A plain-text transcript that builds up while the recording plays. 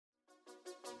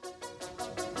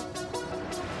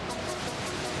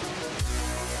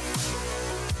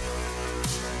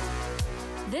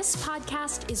This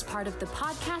podcast is part of the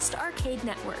Podcast Arcade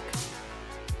Network.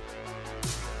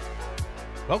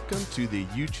 Welcome to the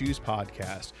You Choose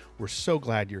podcast. We're so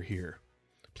glad you're here.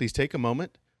 Please take a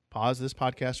moment, pause this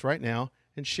podcast right now,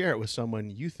 and share it with someone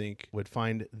you think would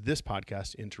find this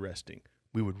podcast interesting.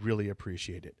 We would really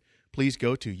appreciate it. Please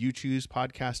go to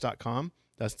youchoosepodcast.com.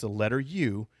 That's the letter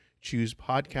U,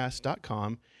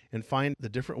 choosepodcast.com, and find the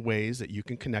different ways that you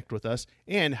can connect with us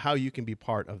and how you can be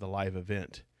part of the live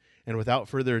event. And without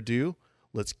further ado,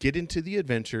 let's get into the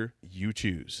adventure you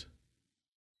choose.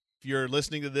 If you're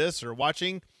listening to this or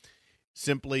watching,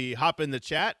 simply hop in the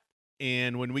chat,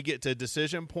 and when we get to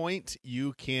decision point,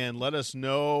 you can let us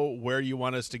know where you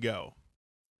want us to go.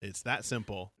 It's that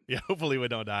simple. Yeah, hopefully we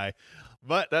don't die.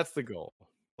 But that's the goal.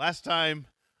 Last time,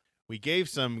 we gave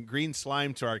some green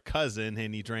slime to our cousin,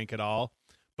 and he drank it all.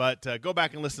 But go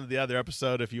back and listen to the other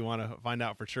episode if you want to find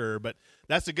out for sure. But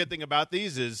that's the good thing about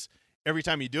these is every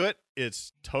time you do it,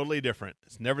 it's totally different.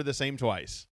 It's never the same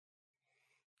twice.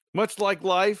 Much like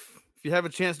life, if you have a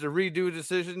chance to redo a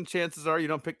decision, chances are you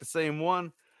don't pick the same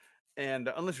one. And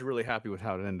unless you're really happy with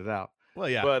how it ended out. Well,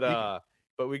 yeah.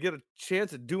 But we get a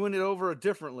chance at doing it over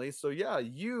differently. So, yeah,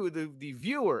 you, the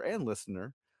viewer and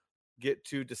listener, get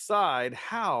to decide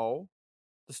how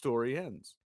the story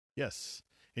ends. Yes.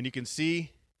 And you can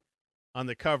see on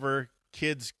the cover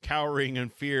kids cowering in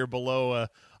fear below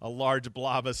a large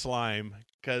blob of slime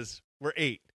because we're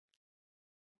 8.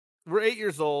 We're 8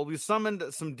 years old. We summoned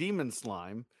some demon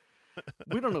slime.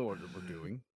 We don't know what we're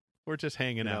doing. We're just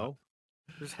hanging out.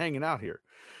 Just hanging out here.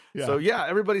 Yeah. So, yeah,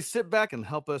 everybody sit back and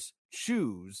help us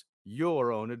choose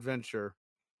your own adventure.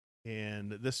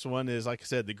 And this one is, like I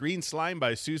said, The Green Slime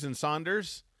by Susan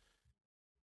Saunders.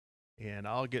 And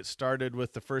I'll get started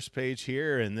with the first page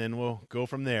here, and then we'll go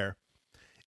from there.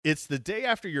 It's the day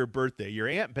after your birthday. Your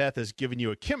Aunt Beth has given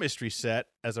you a chemistry set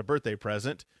as a birthday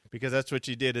present, because that's what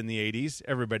you did in the 80s.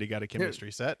 Everybody got a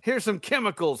chemistry set. Here's some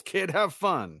chemicals, kid. Have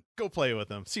fun. Go play with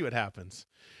them. See what happens.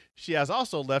 She has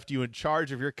also left you in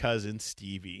charge of your cousin,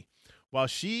 Stevie, while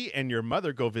she and your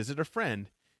mother go visit a friend.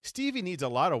 Stevie needs a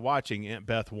lot of watching, Aunt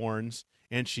Beth warns,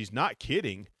 and she's not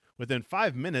kidding. Within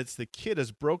 5 minutes, the kid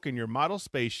has broken your model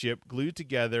spaceship, glued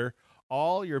together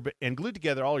all your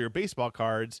baseball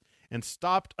cards, and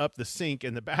stopped up the sink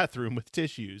in the bathroom with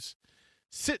tissues.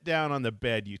 Sit down on the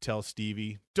bed, you tell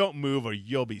Stevie. Don't move or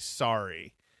you'll be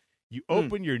sorry. You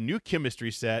open your new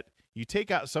chemistry set. You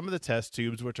take out some of the test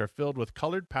tubes, which are filled with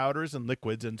colored powders and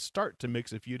liquids, and start to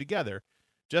mix a few together.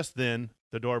 Just then,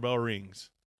 the doorbell rings.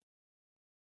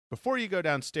 Before you go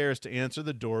downstairs to answer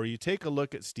the door, you take a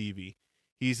look at Stevie.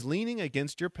 He's leaning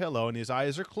against your pillow, and his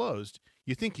eyes are closed.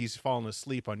 You think he's fallen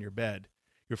asleep on your bed.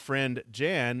 Your friend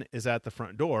Jan is at the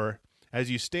front door.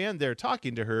 As you stand there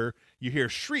talking to her, you hear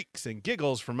shrieks and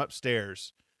giggles from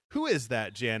upstairs. Who is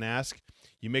that? Jan asks.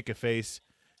 You make a face.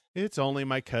 It's only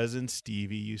my cousin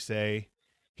Stevie, you say.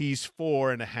 He's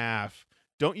 4.5.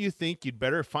 Don't you think you'd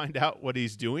better find out what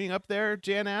he's doing up there?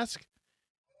 Jan asks.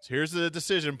 So here's the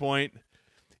decision point.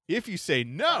 If you say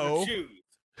no,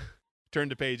 turn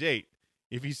to page 8.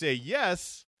 If you say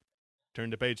yes,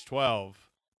 turn to page 12.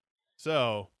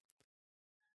 So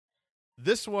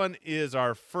this one is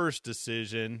our first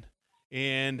decision,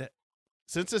 and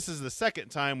since this is the second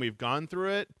time we've gone through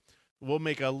it, we'll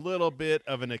make a little bit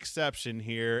of an exception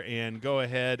here and go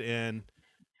ahead and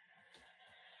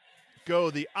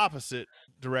go the opposite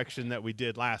direction that we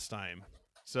did last time.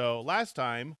 So last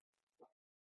time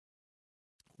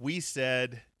we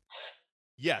said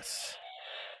yes.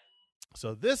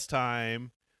 So this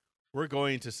time we're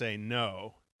going to say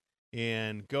no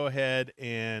and go ahead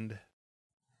and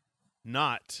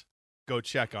not go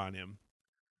check on him.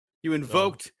 You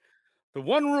invoked the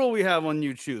one rule we have on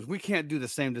You Choose. We can't do the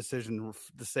same decision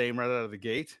the same right out of the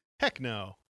gate. Heck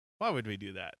no. Why would we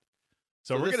do that?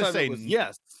 So we're going to say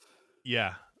yes.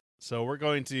 Yeah. So we're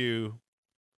going to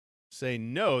say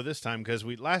no this time because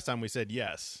last time we said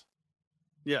yes.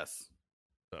 Yes.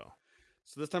 So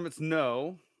this time it's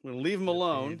no. We're going to leave him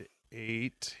alone.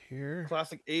 8 here.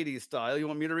 Classic 80s style. You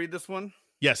want me to read this one?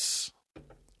 Yes.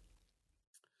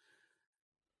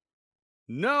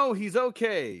 No, he's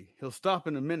okay. He'll stop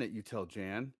in a minute, you tell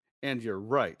Jan. And you're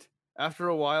right. After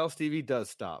a while, Stevie does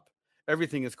stop.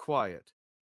 Everything is quiet.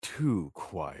 Too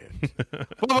quiet.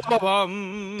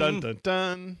 Dun, dun,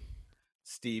 dun.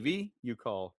 Stevie, you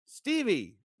call.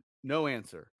 Stevie! No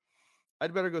answer.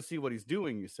 I'd better go see what he's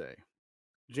doing, you say.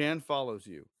 Jan follows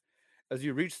you. As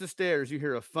you reach the stairs, you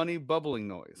hear a funny bubbling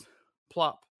noise.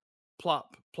 Plop,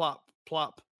 plop, plop,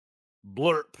 plop,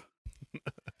 blurp.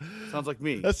 Sounds like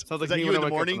me. Sounds like me when I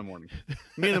wake up in the morning.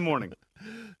 Me in the morning.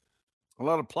 A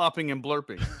lot of plopping and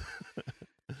blurping.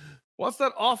 What's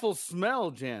that awful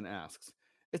smell? Jan asks.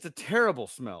 It's a terrible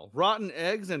smell. Rotten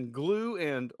eggs and glue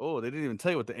and... Oh, they didn't even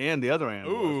tell you what the other and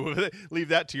was. Ooh, leave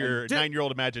that to your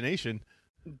 9-year-old imagination.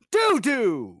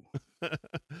 Doo-doo!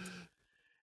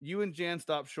 You and Jan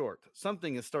stop short.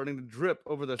 Something is starting to drip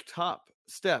over the top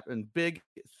step in big,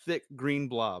 thick green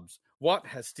blobs. What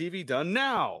has Stevie done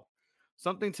now?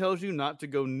 Something tells you not to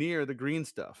go near the green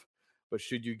stuff. But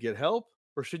should you get help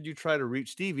or should you try to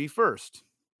reach Stevie first?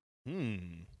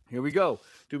 Here we go.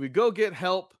 Do we go get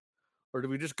help or do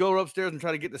we just go upstairs and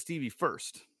try to get to Stevie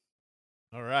first?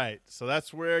 All right. So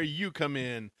that's where you come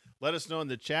in. Let us know in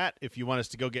the chat if you want us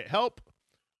to go get help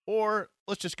or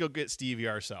let's just go get Stevie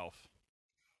ourselves.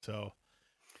 So,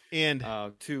 and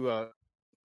go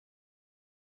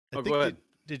ahead.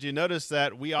 Did you notice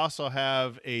that we also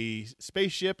have a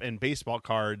spaceship and baseball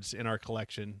cards in our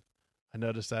collection? I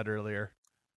noticed that earlier.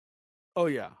 Oh,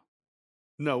 yeah.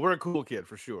 No, we're a cool kid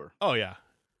for sure. Oh, yeah.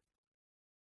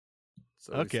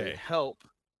 So okay. Help.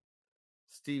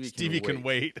 Stevie can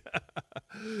wait.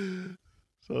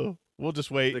 So we'll just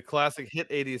wait. The classic hit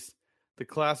 80s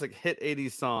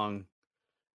song.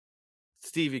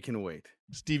 Stevie can wait.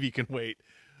 Stevie can wait.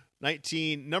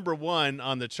 Number 1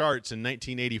 on the charts in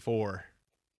 1984.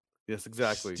 Yes,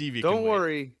 exactly. Don't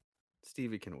worry.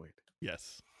 Stevie can wait.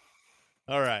 Yes.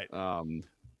 All right.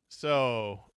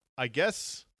 So I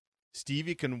guess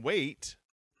Stevie can wait.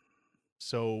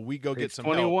 So we go get some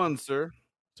 21, help. Sir.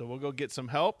 So we'll go get some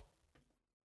help.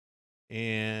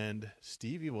 And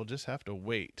Stevie will just have to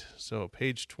wait. So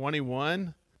page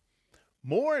 21.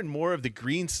 More and more of the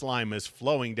green slime is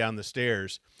flowing down the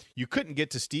stairs. You couldn't get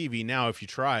to Stevie now if you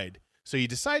tried. So you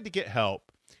decide to get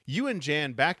help. You and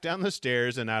Jan back down the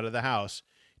stairs and out of the house.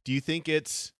 Do you think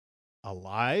it's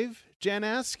alive? Jan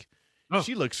asks. Oh.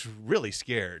 She looks really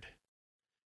scared.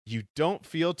 You don't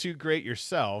feel too great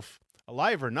yourself.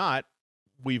 Alive or not,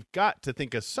 we've got to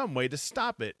think of some way to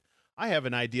stop it. I have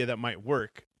an idea that might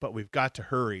work, but we've got to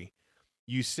hurry.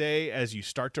 You say as you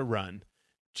start to run.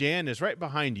 Jan is right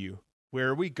behind you. Where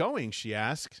are we going? She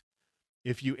asks.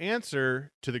 If you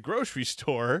answer to the grocery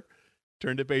store,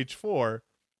 turn to page 4.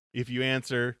 If you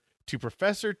answer to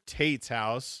Professor Tate's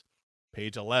house,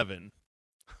 page 11.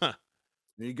 Huh.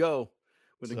 There you go.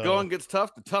 When the going gets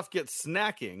tough, the tough gets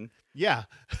snacking. Yeah,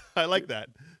 I like that.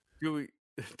 Do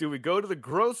we go to the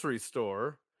grocery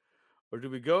store, or do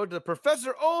we go to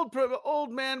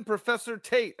old man Professor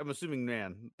Tate? I'm assuming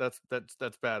man. That's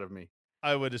bad of me.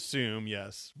 I would assume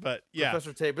yes, but yeah,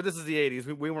 Professor Tate. But this is the 80s.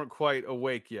 We weren't quite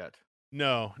awake yet.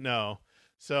 No.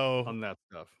 So on that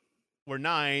stuff, we're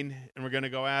 9, and we're gonna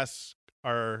go ask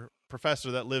our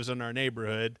professor that lives in our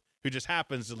neighborhood, who just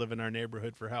happens to live in our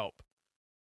neighborhood, for help.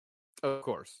 Of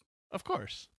course.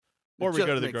 Or we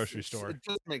go to the grocery store. It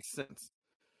just makes sense.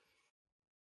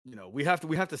 You know, we have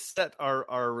to set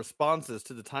our responses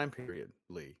to the time period,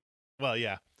 Lee. Well,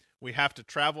 yeah. We have to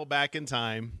travel back in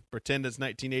time, pretend it's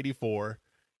 1984,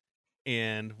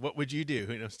 and what would you do?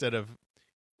 Instead of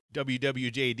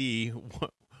WWJD,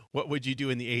 what would you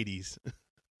do in the 80s?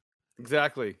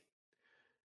 Exactly.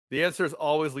 The answer is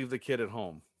always leave the kid at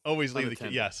home. Always leave the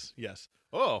kid. Yes.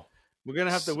 Oh. We're going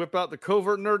to have to whip out the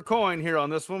covert nerd coin here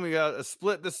on this one. We got a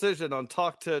split decision on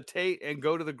talk to Tate and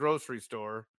go to the grocery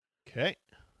store. Okay.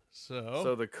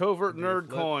 So the covert nerd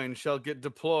coin shall get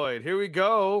deployed. Here we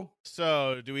go.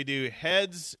 So do we do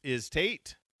heads is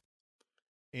Tate?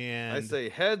 And I say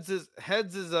heads is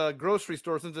a grocery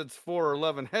store since it's 4 or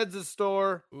 11. Heads is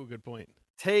store. Ooh, good point.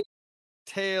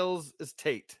 Tails is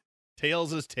Tate.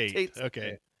 Tails is Tate. Tate's okay.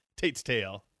 tail. Tate's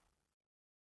tail.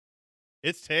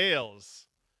 It's Tails.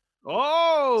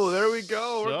 Oh, there we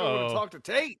go. We're going to talk to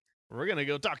Tate. We're going to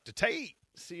go talk to Tate.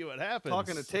 See what happens.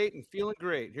 Talking to Tate and feeling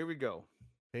great. Here we go.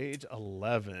 Page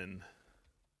 11.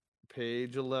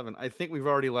 I think we've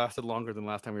already lasted longer than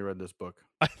last time we read this book.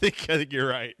 I think you're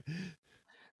right.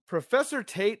 Professor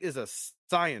Tate is a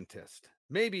scientist.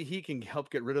 Maybe he can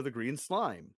help get rid of the green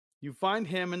slime. You find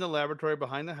him in the laboratory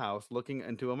behind the house looking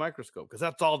into a microscope, because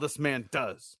that's all this man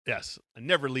does. Yes. I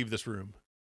never leave this room.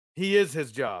 He is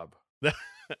his job.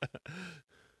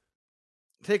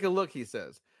 Take a look, he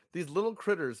says. These little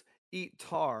critters eat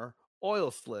tar,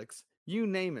 oil slicks, you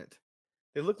name it.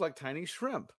 They look like tiny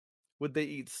shrimp. Would they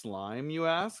eat slime, you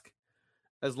ask?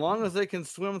 As long as they can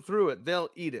swim through it, they'll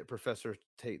eat it, Professor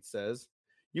Tate says.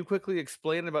 You quickly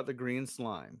explain about the green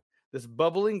slime. This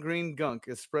bubbling green gunk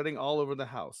is spreading all over the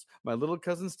house. My little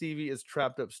cousin Stevie is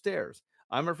trapped upstairs.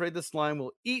 I'm afraid the slime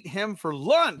will eat him for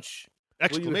lunch.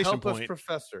 Exclamation will you help point. us,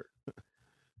 Professor?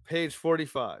 Page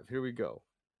 45. Here we go.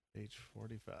 Page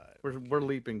 45. We're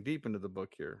leaping deep into the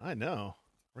book here. I know.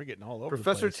 We're getting all over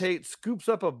Professor the place. Tate scoops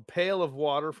up a pail of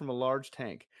water from a large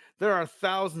tank. There are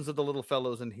thousands of the little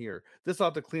fellows in here. This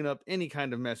ought to clean up any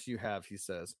kind of mess you have, he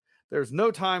says. There's no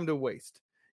time to waste.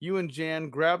 You and Jan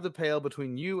grab the pail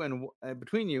between you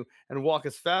and walk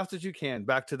as fast as you can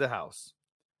back to the house.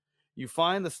 You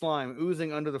find the slime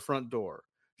oozing under the front door.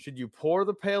 Should you pour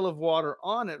the pail of water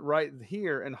on it right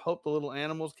here and hope the little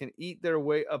animals can eat their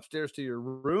way upstairs to your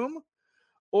room?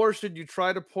 Or should you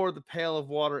try to pour the pail of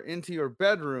water into your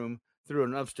bedroom through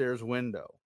an upstairs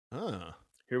window?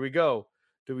 Here we go.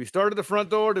 Do we start at the front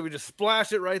door? Do we just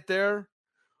splash it right there?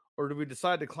 Or do we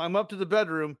decide to climb up to the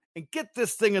bedroom and get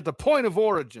this thing at the point of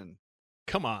origin?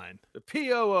 Come on. The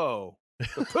POO.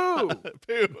 The poo.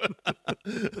 Poo.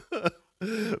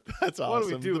 That's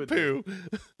awesome. What do we do with poo?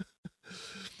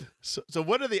 So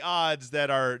what are the odds that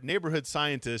our neighborhood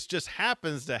scientist just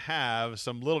happens to have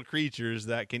some little creatures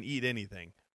that can eat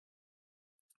anything?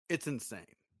 It's insane.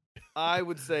 I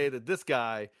would say that this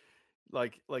guy,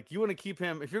 like you want to keep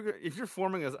him. If you're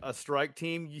forming a strike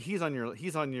team, he's on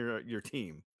your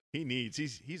team.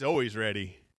 He's always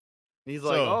ready. He's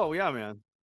like, oh yeah, man.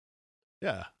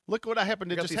 Yeah, look what I happen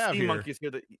to just have sea here. Monkeys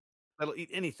here that'll eat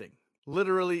anything,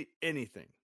 literally anything.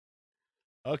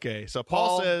 Okay, so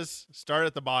Paul says start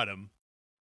at the bottom.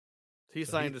 He's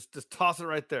saying just toss it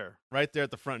right there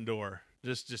at the front door.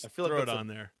 Just throw it on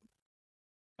there.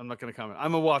 I'm not going to comment.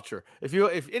 I'm a watcher. If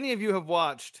any of you have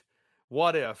watched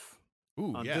What If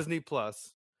on Disney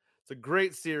Plus, it's a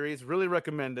great series. Really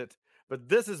recommend it. But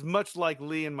this is much like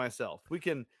Lee and myself. We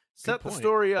can set the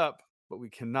story up, but we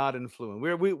cannot influence.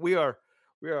 We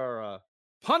are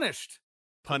punished.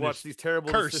 To watch these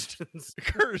terrible decisions.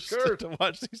 Cursed to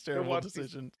watch these terrible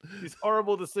decisions. These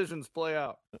horrible decisions play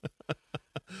out.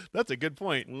 That's a good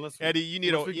point. Eddie, you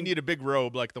need a big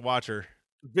robe like the Watcher.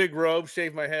 Big robe,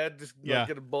 shave my head, just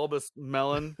get a bulbous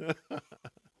melon.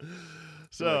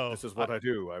 So this is what I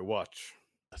do. I watch.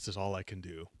 This is all I can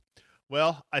do.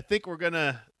 Well, I think we're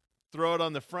gonna throw it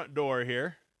on the front door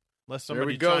here. Unless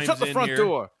somebody chimes Shut the in front here.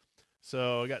 door.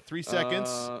 So I got 3 seconds.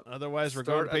 Otherwise, we're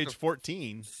going to page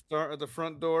 14. Start at the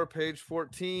front door, page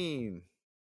 14.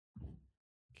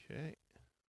 Okay.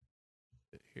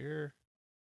 Here.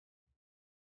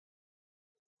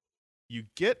 You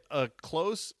get as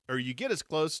close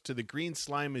to the green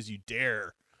slime as you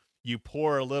dare. You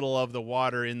pour a little of the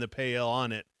water in the pail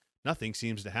on it. Nothing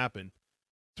seems to happen.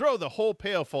 Throw the whole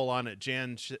pail full on it,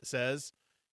 Jan says.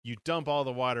 You dump all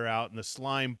the water out, and the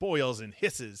slime boils and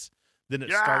hisses. Then it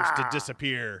starts to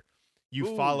disappear.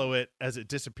 You follow it as it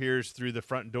disappears through the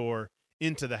front door,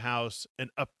 into the house, and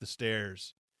up the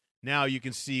stairs. Now you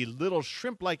can see little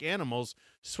shrimp-like animals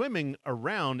swimming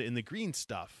around in the green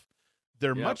stuff.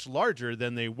 They're much larger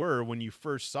than they were when you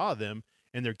first saw them,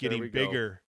 and they're getting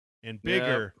bigger and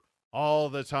bigger all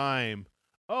the time.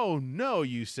 Oh, no,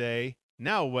 you say.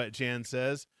 Now what, Jan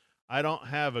says. I don't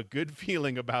have a good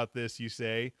feeling about this, you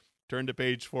say. Turn to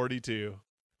page 42.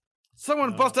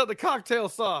 Someone bust out the cocktail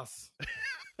sauce.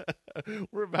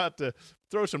 We're about to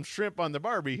throw some shrimp on the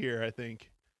Barbie here, I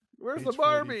think. Where's the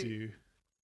Barbie? 42.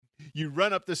 You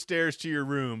run up the stairs to your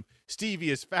room. Stevie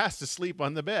is fast asleep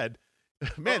on the bed.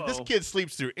 Man, this kid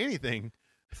sleeps through anything.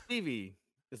 Stevie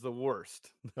is the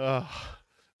worst.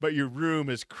 But your room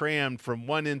is crammed from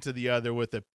one end to the other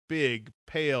with a big,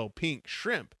 pale pink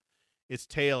shrimp. Its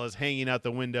tail is hanging out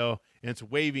the window, and it's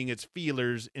waving its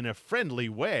feelers in a friendly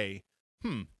way.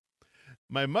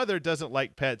 My mother doesn't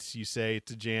like pets, you say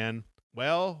to Jan.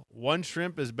 Well, one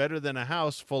shrimp is better than a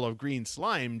house full of green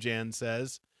slime, Jan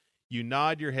says. You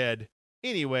nod your head.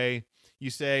 Anyway, you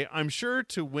say, I'm sure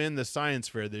to win the science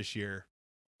fair this year.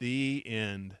 The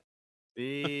end.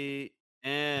 The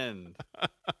end.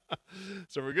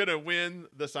 So we're going to win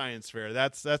the science fair.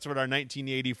 That's what our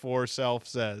 1984 self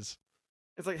says.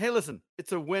 It's like, hey, listen,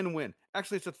 it's a win-win.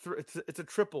 Actually, it's a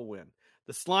triple win.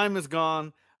 The slime is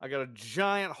gone. I got a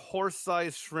giant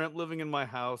horse-sized shrimp living in my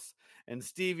house, and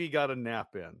Stevie got a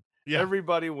nap in. Yeah.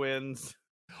 Everybody wins.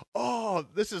 Oh,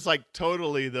 this is like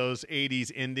totally those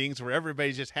 80s endings where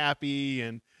everybody's just happy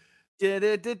and and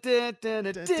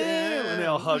they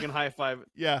all hug and high five.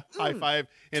 Yeah, high five,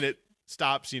 and it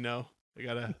stops, They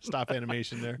got to stop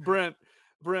animation there. Brent,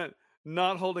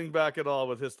 not holding back at all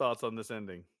with his thoughts on this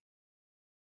ending.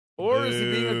 Or is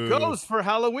he being a ghost for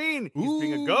Halloween? He's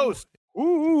being a ghost.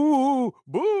 Ooh,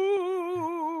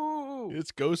 boo!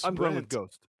 It's Ghost. I'm going with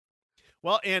Ghost.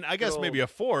 Well, and I guess maybe a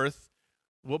fourth.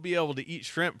 We'll be able to eat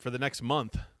shrimp for the next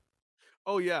month.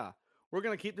 Oh yeah, we're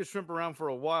gonna keep the shrimp around for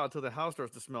a while until the house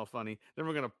starts to smell funny. Then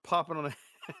we're gonna pop it on the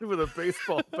head with a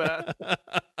baseball bat.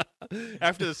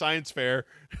 After the science fair.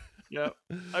 Yep,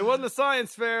 I won the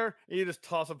science fair. And you just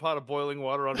toss a pot of boiling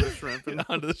water onto the shrimp.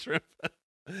 Onto the shrimp.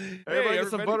 Everybody get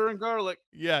some butter and garlic.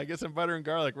 Yeah, get some butter and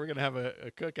garlic. We're gonna have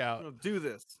a cookout. We'll do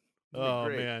this. Oh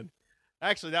man,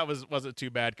 actually, that wasn't too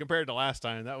bad compared to last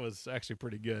time. That was actually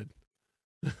pretty good.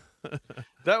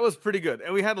 That was pretty good,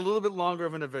 and we had a little bit longer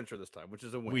of an adventure this time, which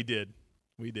is a win. We did.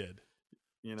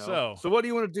 You know. So what do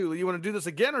you want to do? You want to do this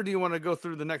again, or do you want to go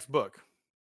through the next book?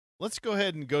 Let's go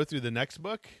ahead and go through the next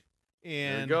book.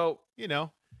 And there we go. You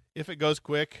know, if it goes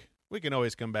quick, we can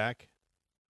always come back.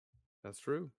 That's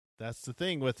true. That's the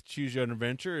thing with Choose Your Own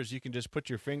Adventure is you can just put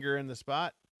your finger in the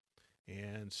spot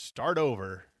and start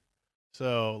over.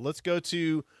 So let's go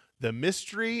to The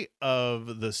Mystery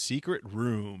of the Secret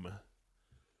Room.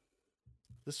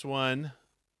 This one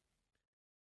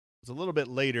was a little bit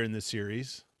later in the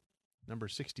series, number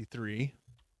 63,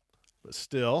 but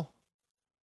still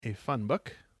a fun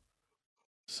book.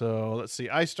 So let's see.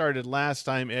 I started last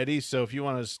time, Eddie. So if you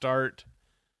want to start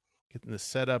getting the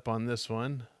setup on this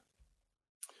one.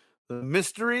 The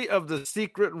Mystery of the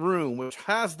Secret Room, which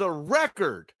has the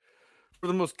record for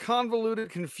the most convoluted,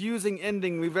 confusing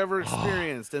ending we've ever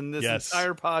experienced in this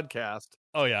entire podcast.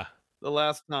 Oh, yeah. The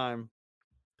last time.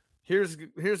 Here's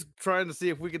trying to see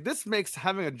if we could. This makes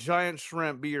having a giant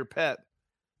shrimp be your pet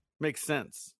makes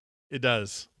sense. It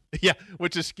does. Yeah,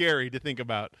 which is scary to think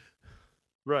about.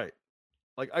 Right.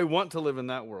 Like, I want to live in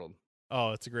that world.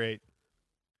 Oh, it's great.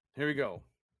 Here we go.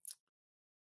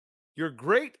 Your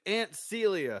great Aunt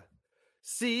Celia,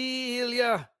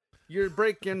 you're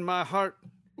breaking my heart.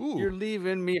 Ooh. You're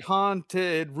leaving me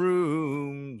haunted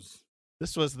rooms.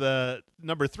 This was the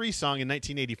number 3 song in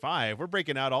 1985. We're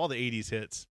breaking out all the 80s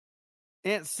hits.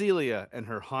 Aunt Celia and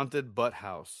her haunted butt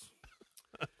house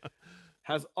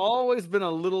has always been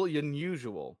a little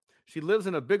unusual. She lives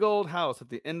in a big old house at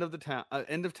the end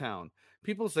of town.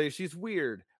 People say she's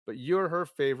weird, but you're her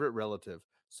favorite relative,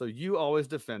 so you always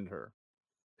defend her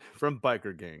from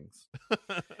biker gangs.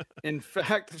 In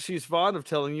fact, she's fond of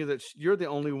telling you that you're the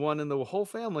only one in the whole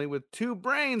family with 2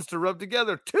 brains to rub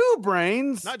together. 2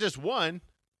 brains? Not just 1,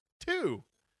 2.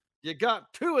 You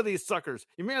got 2 of these suckers.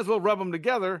 You may as well rub them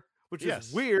together, which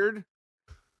is weird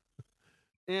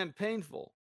and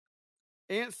painful.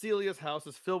 Aunt Celia's house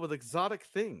is filled with exotic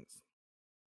things.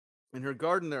 In her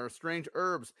garden, there are strange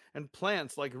herbs and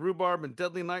plants like rhubarb and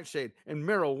deadly nightshade and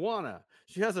marijuana.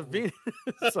 She has a Venus.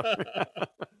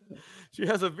 She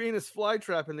has a Venus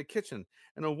flytrap in the kitchen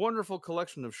and a wonderful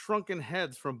collection of shrunken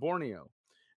heads from Borneo.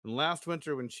 And last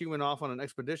winter, when she went off on an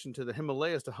expedition to the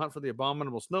Himalayas to hunt for the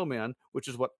abominable snowman, which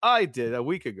is what I did a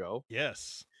week ago.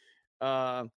 Yes.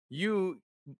 You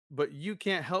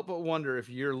can't help but wonder if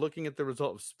you're looking at the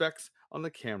result of specks on the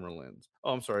camera lens.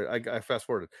 Oh, I'm sorry. I fast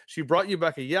forwarded. She brought you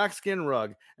back a yak skin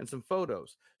rug and some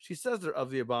photos. She says they're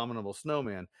of the abominable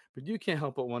snowman, but you can't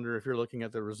help but wonder if you're looking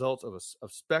at the results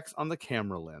of specks on the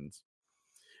camera lens.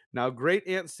 Now, great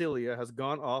Aunt Celia has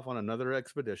gone off on another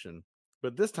expedition,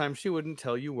 but this time she wouldn't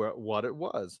tell you what it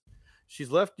was. She's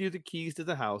left you the keys to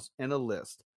the house and a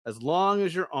list, as long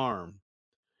as your arm,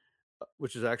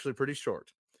 which is actually pretty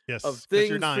short. Yes, of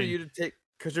things for you to take,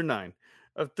 because you're 9,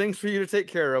 of things for you to take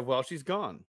care of while she's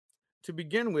gone. To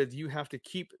begin with, you have to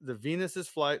keep the Venus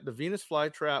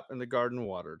flytrap in the garden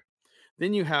watered.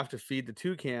 Then you have to feed the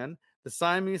toucan, the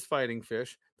Siamese fighting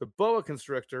fish, the boa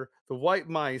constrictor, the white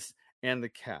mice, and the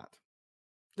cat.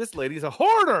 This lady's a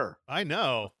hoarder. I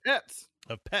know. Pets.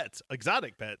 Of pets,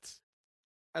 exotic pets.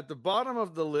 At the bottom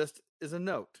of the list is a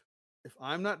note. If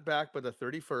I'm not back by the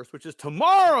 31st, which is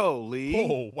tomorrow, Lee.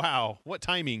 Oh, wow. What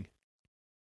timing?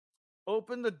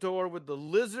 Open the door with the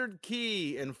lizard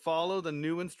key and follow the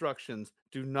new instructions.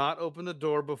 Do not open the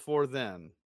door before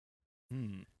then.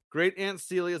 Great Aunt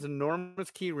Celia's enormous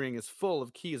key ring is full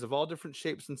of keys of all different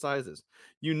shapes and sizes.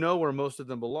 You know where most of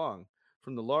them belong.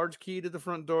 From the large key to the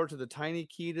front door to the tiny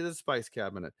key to the spice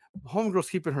cabinet.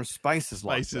 Homegirl's keeping her spices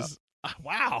locked up.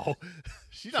 Wow.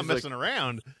 She's not messing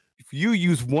around. If you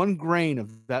use 1 grain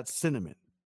of that cinnamon,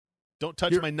 don't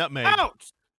touch my nutmeg. Out!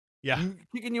 Yeah. I'm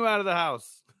kicking you out of the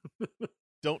house.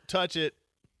 Don't touch it.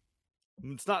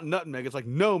 It's not nutmeg. It's like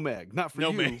no meg. Not for you.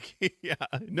 No meg. Yeah.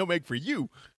 No meg for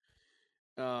you.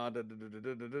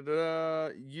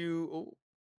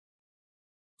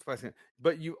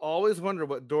 But you always wonder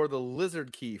what door the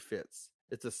lizard key fits.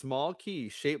 It's a small key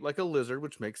shaped like a lizard,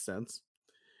 which makes sense,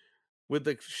 with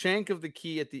the shank of the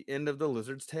key at the end of the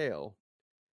lizard's tail.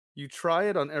 You try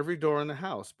it on every door in the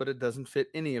house, but it doesn't fit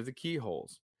any of the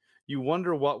keyholes. You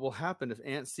wonder what will happen if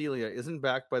Aunt Celia isn't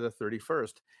back by the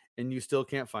 31st and you still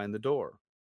can't find the door.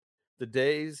 The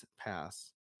days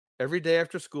pass. Every day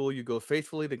after school, you go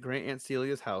faithfully to Great Aunt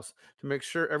Celia's house to make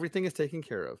sure everything is taken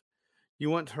care of. You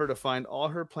want her to find all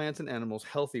her plants and animals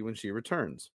healthy when she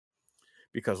returns.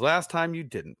 because last time you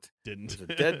didn't. Didn't. It was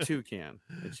a dead toucan,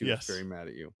 and she Yes. was very mad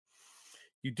at you.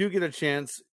 You do get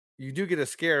a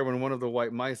scare when one of the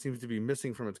white mice seems to be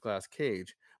missing from its glass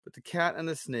cage, but the cat and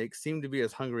the snake seem to be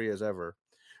as hungry as ever.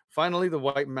 Finally, the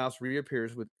white mouse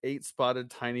reappears with 8 spotted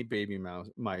tiny baby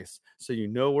mice, so you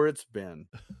know where it's been.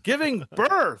 Giving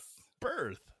birth!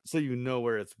 So you know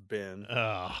where it's been.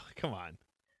 Oh, come on.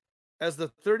 As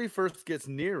the 31st gets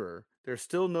nearer, there's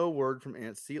still no word from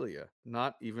Aunt Celia,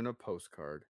 not even a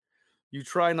postcard. You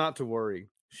try not to worry.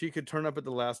 She could turn up at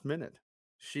the last minute.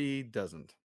 She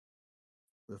doesn't.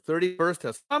 The 31st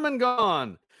has come and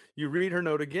gone. You read her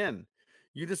note again.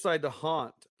 You decide to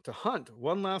hunt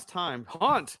one last time.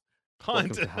 Hunt! Welcome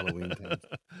to Halloween times.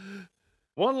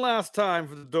 One last time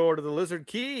for the door to the Lizard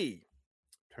Key.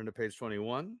 Turn to page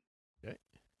 21. Okay.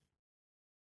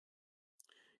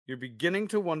 You're beginning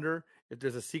to wonder if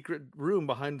there's a secret room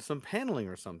behind some paneling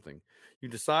or something. You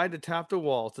decide to tap the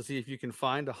walls to see if you can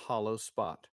find a hollow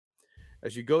spot.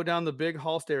 As you go down the big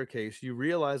hall staircase, you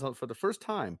realize for the first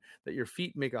time that your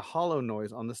feet make a hollow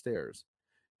noise on the stairs.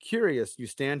 Curious, you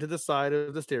stand to the side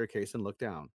of the staircase and look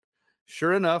down.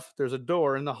 Sure enough, there's a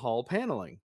door in the hall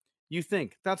paneling. You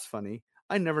think, that's funny.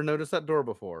 I never noticed that door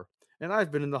before, and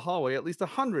I've been in the hallway at least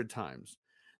 100 times.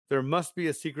 There must be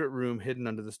a secret room hidden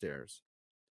under the stairs.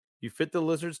 You fit the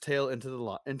lizard's tail into the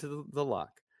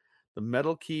lock. The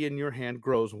metal key in your hand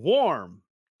grows warm.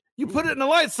 You put it in the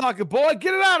light socket, boy.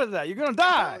 Get it out of that. You're going to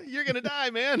die. You're going to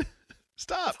die, man.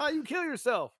 Stop. That's how you kill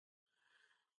yourself.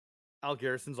 Al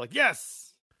Garrison's like, yes.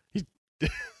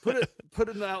 Put it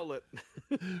in the outlet.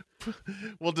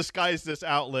 We'll disguise this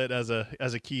outlet as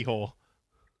a keyhole.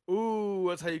 Ooh,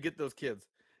 that's how you get those kids.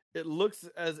 It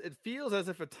feels as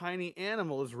if a tiny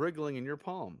animal is wriggling in your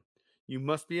palm. You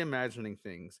must be imagining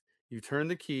things. You turn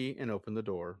the key and open the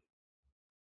door.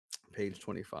 Page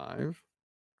 25.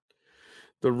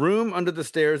 The room under the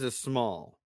stairs is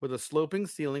small, with a sloping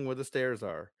ceiling where the stairs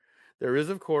are. There is,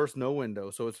 of course, no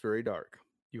window, so it's very dark.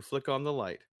 You flick on the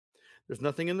light. There's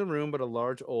nothing in the room but a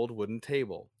large old wooden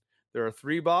table. There are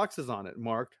 3 boxes on it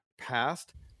marked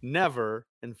past, never,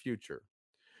 and future.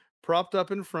 Propped up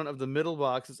in front of the middle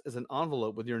boxes is an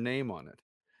envelope with your name on it.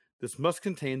 This must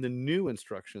contain the new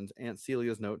instructions Aunt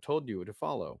Celia's note told you to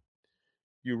follow.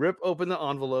 You rip open the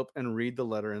envelope and read the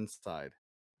letter inside.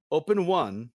 Open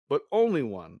one, but only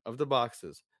one, of the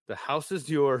boxes. The house is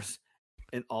yours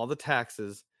and all the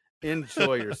taxes.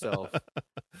 Enjoy yourself.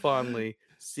 Fondly,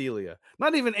 Celia.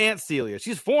 Not even Aunt Celia.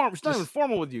 She's not even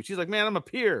formal with you. She's like, man, I'm a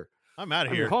peer. I'm out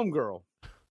of here. Your homegirl.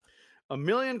 A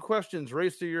million questions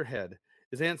race through your head.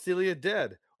 Is Aunt Celia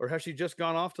dead? Or has she just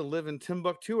gone off to live in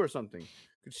Timbuktu or something?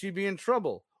 Could she be in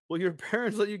trouble? Will your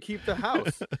parents let you keep the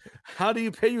house? How do you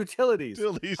pay utilities?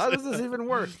 How does this even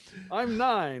work? I'm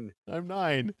 9.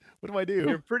 What do I do?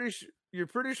 You're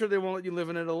pretty sure they won't let you live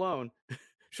in it alone.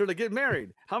 Should I get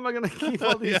married? How am I going to keep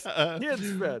all these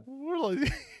kids fed?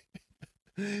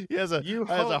 He has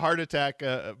a heart attack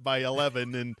by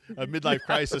 11 and a midlife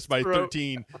crisis by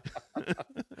 13.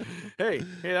 Hey,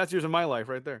 that's years of my life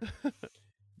right there.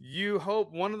 You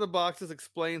hope one of the boxes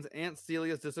explains Aunt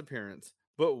Celia's disappearance,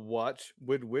 but which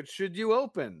should you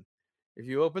open? If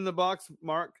you open the box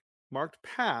marked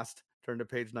past, turn to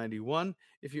page 91.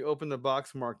 If you open the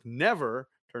box marked never,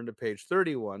 turn to page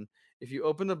 31. If you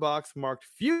open the box marked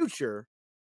future,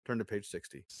 turn to page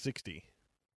 60. 60.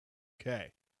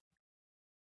 Okay.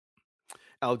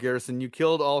 Al Garrison, you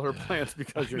killed all her plants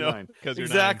because you're 9. Because you're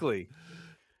exactly. 9.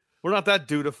 We're not that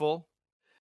dutiful.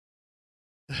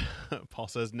 Paul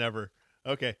says never.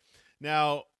 Okay.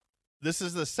 Now, this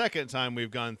is the second time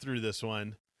we've gone through this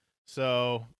one.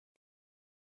 So,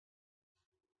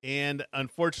 and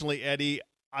unfortunately, Eddie,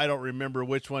 I don't remember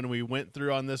which one we went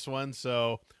through on this one.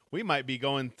 So we might be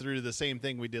going through the same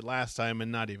thing we did last time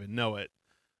and not even know it.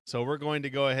 So we're going to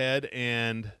go ahead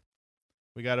and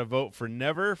we got a vote for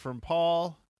never from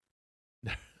Paul.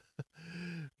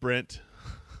 Brent,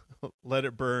 let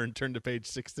it burn. Turn to page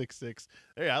 666.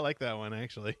 Hey, I like that one,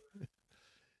 actually.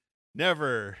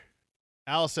 Never.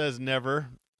 Al says never.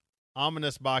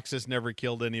 Ominous boxes never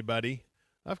killed anybody.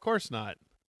 Of course not.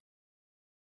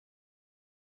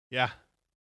 Yeah.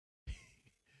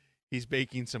 He's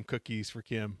baking some cookies for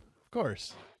Kim. Of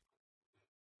course.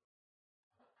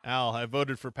 Al, I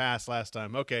voted for pass last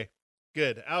time. Okay,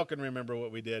 good. Al can remember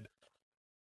what we did.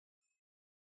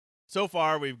 So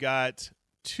far, we've got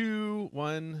 3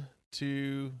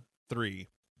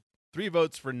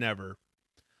 votes for never.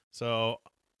 So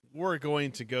we're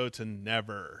going to go to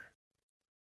never.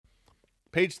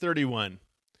 Page 31.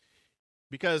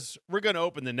 Because we're going to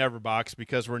open the never box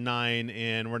because we're 9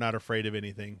 and we're not afraid of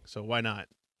anything. So why not?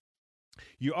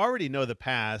 You already know the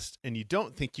past, and you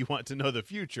don't think you want to know the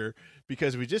future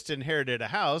because we just inherited a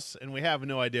house and we have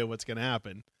no idea what's going to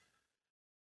happen.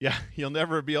 Yeah, you'll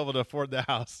never be able to afford the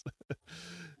house.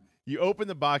 You open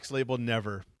the box labeled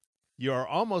never. You are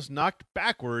almost knocked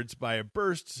backwards by a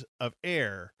burst of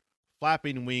air.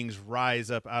 Flapping wings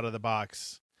rise up out of the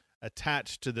box,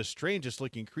 attached to the strangest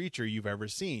looking creature you've ever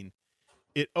seen.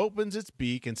 It opens its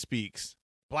beak and speaks.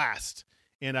 Blast!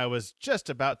 And I was just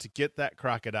about to get that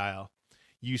crocodile.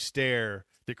 You stare.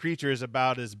 The creature is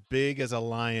about as big as a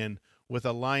lion, with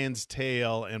a lion's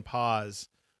tail and paws.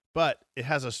 But it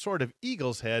has a sort of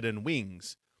eagle's head and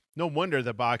wings. No wonder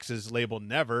the box is labeled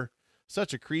never.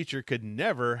 Such a creature could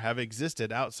never have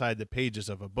existed outside the pages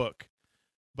of a book.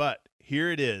 But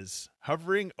here it is,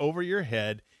 hovering over your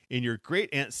head in your great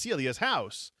Aunt Celia's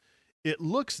house. It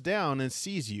looks down and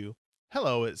sees you.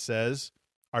 Hello, it says.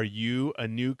 Are you a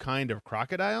new kind of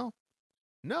crocodile?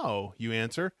 No, you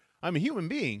answer. I'm a human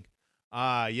being.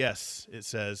 Ah, yes, it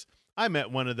says. I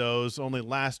met one of those only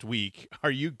last week.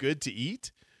 Are you good to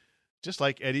eat? Just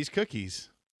like Eddie's cookies.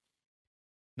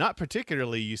 Not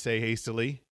particularly, you say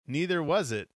hastily. Neither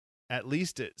was it. At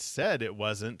least it said it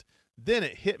wasn't. Then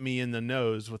it hit me in the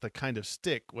nose with a kind of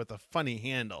stick with a funny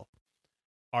handle.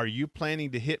 Are you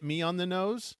planning to hit me on the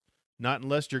nose? Not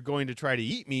unless you're going to try to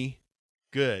eat me.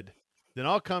 Good. Then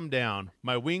I'll come down.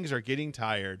 My wings are getting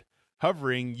tired.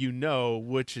 Hovering, you know,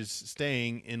 which is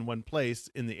staying in one place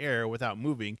in the air without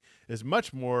moving, is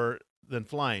much more than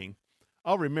flying.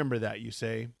 I'll remember that, you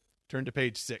say. Turn to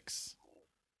page 6.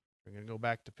 We're going to go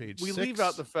back to page 6. We leave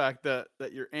out the fact that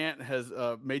your aunt has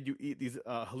made you eat these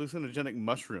hallucinogenic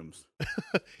mushrooms.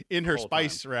 In her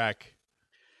spice rack.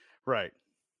 Right.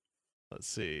 Let's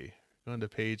see. Going to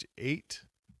page 8.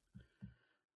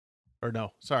 Or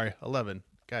no, sorry, 11.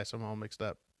 Guys, I'm all mixed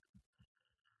up.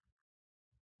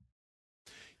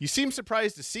 You seem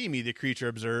surprised to see me, the creature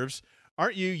observes.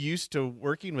 Aren't you used to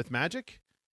working with magic?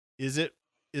 Is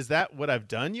that what I've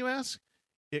done, you ask?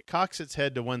 It cocks its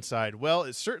head to one side. Well,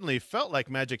 it certainly felt like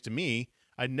magic to me.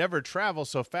 I'd never travel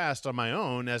so fast on my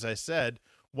own. As I said,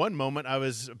 one moment I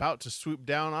was about to swoop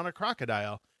down on a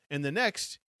crocodile, and the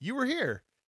next, you were here.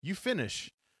 You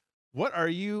finish. What are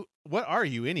you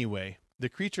anyway? The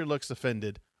creature looks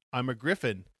offended. I'm a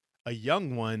griffin. A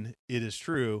young one, it is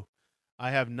true.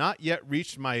 I have not yet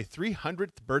reached my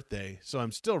 300th birthday, so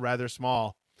I'm still rather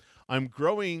small. I'm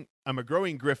a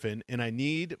growing griffin, and I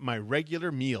need my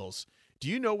regular meals. Do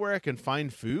you know where I can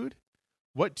find food?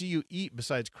 What do you eat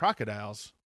besides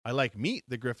crocodiles? I like meat,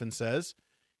 the griffin says.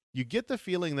 You get the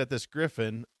feeling that this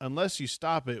griffin, unless you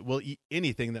stop it, will eat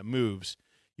anything that moves.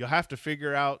 You'll have to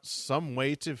figure out some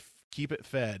way to keep it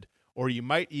fed, or you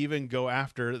might even go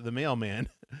after the mailman.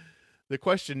 The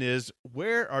question is,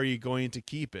 where are you going to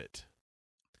keep it?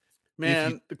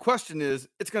 Man, the question is,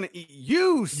 it's going to eat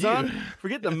you, son.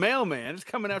 Forget the mailman. It's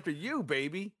coming after you,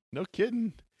 baby. No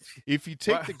kidding. If you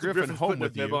take the griffin home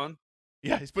with you, on?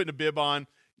 Yeah, he's putting a bib on.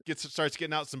 Starts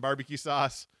getting out some barbecue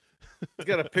sauce. He's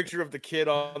got a picture of the kid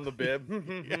on the bib.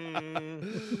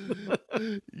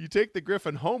 You take the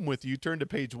griffin home with you. Turn to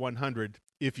page 100.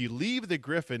 If you leave the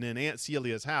griffin in Aunt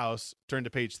Celia's house, turn to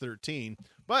page 13.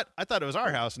 But I thought it was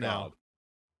our house now. God.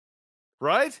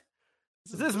 Right?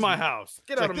 This is my house.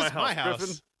 Get out of my house,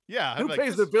 Griffin. Yeah. Who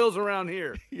pays the bills around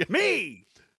here? Yeah. Me.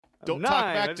 Don't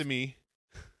talk back to me.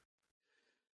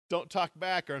 Don't talk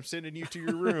back or I'm sending you to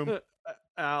your room.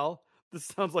 Al, this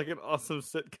sounds like an awesome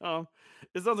sitcom.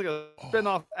 It sounds like a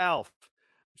spin-off Alf,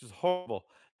 which is horrible.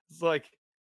 It's like,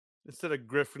 instead of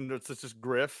Griffin, it's just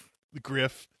Griff. The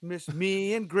Griff. Miss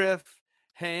me and Griff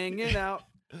hanging out,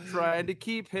 trying to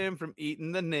keep him from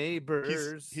eating the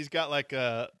neighbors. He's got like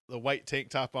the white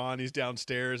tank top on. He's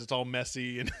downstairs. It's all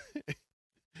messy. And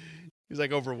he's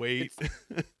like overweight.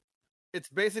 It's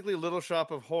basically Little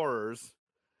Shop of Horrors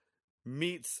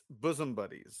meets Bosom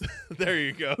Buddies. There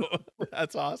you go.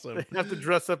 That's awesome. They have to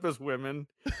dress up as women,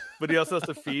 but he also has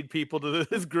to feed people to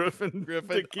his Griffin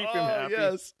to keep him happy.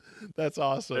 Yes, that's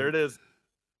awesome. There it is.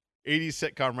 80s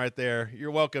sitcom right there. You're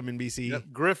welcome, NBC. Yep.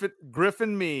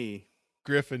 Griffin me.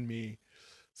 Griffin me.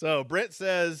 So Brent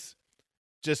says,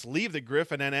 just leave the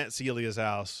griffin at Aunt Celia's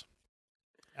house.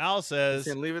 Al says,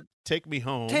 leave it. Take me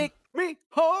home. Take me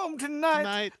home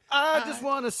tonight. I just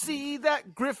want to see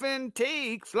that griffin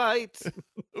take flight.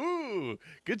 Ooh,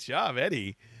 good job,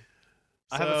 Eddie.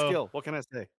 I have a skill. What can I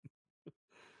say?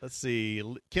 Let's see.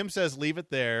 Kim says leave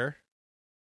it there.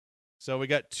 So we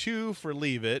got 2 for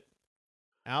leave it.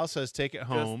 Al says take it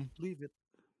home. Just leave it.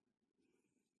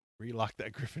 Relock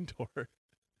that griffin door.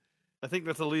 I think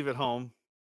that's a leave it home.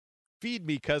 Feed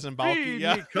me, Cousin Balky.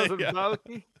 Feed me, Cousin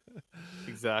Balky.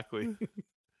 Exactly.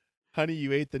 Honey,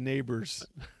 you ate the neighbors.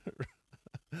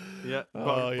 Yeah,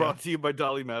 Oh, brought to you by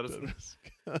Dolly Madison.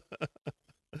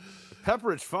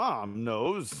 Pepperidge Farm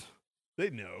knows. They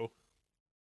know.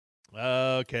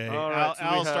 Okay. All right, so we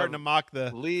Al's starting to have mock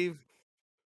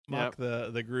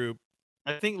the the group.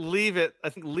 I think Leave It.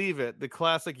 The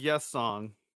classic Yes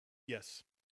song Yes.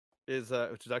 is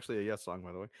which is actually a Yes song,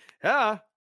 by the way. Yeah,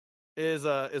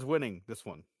 is winning this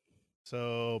one.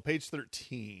 So page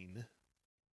 13.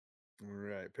 All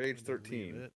right, page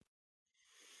 13.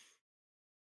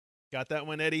 Got that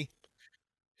one, Eddie?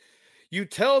 You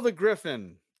tell the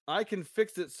Griffin, I can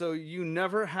fix it so you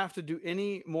never have to do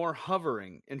any more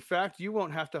hovering. In fact, you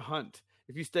won't have to hunt.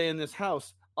 If you stay in this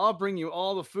house, I'll bring you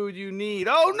all the food you need.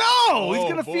 Oh no! He's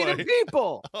gonna feed him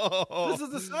people. This is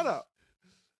the setup.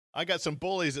 I got some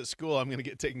bullies at school I'm gonna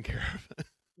get taken care of.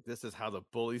 This is how the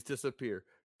bullies disappear.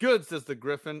 Good, says the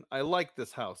Griffin. I like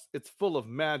this house. It's full of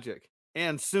magic.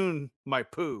 And soon my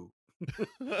poo.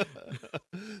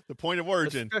 The point of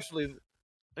origin.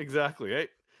 Exactly, right?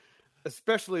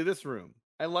 Especially this room.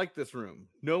 I like this room.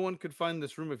 No one could find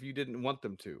this room if you didn't want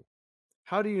them to.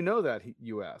 How do you know that,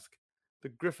 you ask? The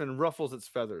Griffin ruffles its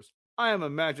feathers. I am a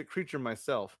magic creature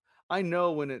myself. I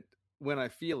know when I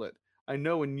feel it. I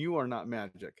know when you are not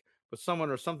magic, but someone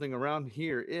or something around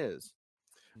here is.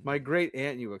 My great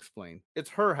aunt, you explain.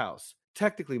 It's her house.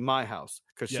 Technically my house,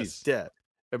 because she's dead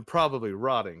and probably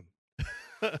rotting.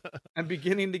 I'm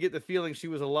beginning to get the feeling she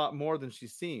was a lot more than she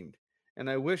seemed, and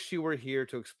I wish she were here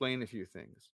to explain a few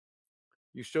things.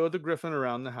 You show the Griffin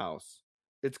around the house.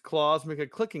 Its claws make a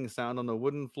clicking sound on the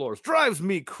wooden floors. Drives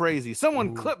me crazy.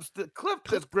 Someone clip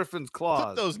this Griffin's claws.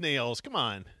 Clip those nails. Come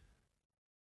on.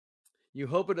 You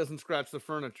hope it doesn't scratch the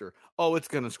furniture. Oh, it's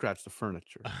going to scratch the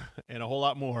furniture. And a whole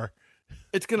lot more.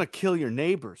 It's going to kill your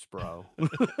neighbors, bro.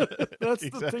 That's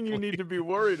the thing you need to be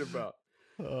worried about.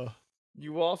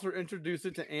 You also introduce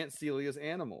it to Aunt Celia's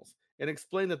animals and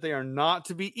explain that they are not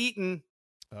to be eaten.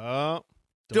 Don't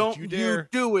you dare. You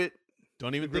do it.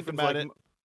 Don't even think about it.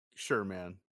 Sure,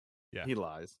 man. Yeah. He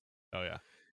lies. Oh, yeah.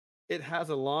 It has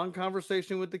a long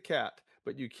conversation with the cat,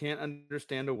 but you can't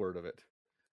understand a word of it.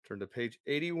 Turn to page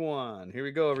 81. Here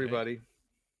we go, everybody. Okay.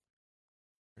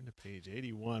 Turn to page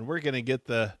 81. We're going to get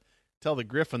tell the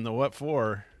Griffin the what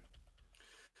for.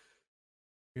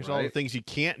 Here's all the things you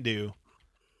can't do.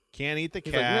 Can't eat the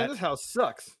cat. Like, man, this house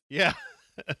sucks. Yeah.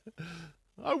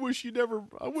 I wish you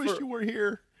were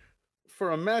here.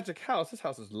 For a magic house, this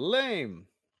house is lame.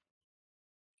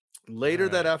 Later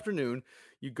that afternoon,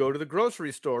 you go to the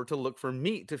grocery store to look for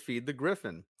meat to feed the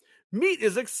Griffin. Meat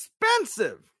is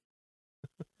expensive.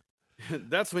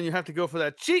 That's when you have to go for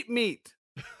that cheap meat.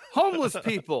 Homeless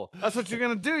people. That's what you're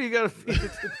going to do. You got to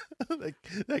feed it.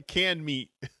 that canned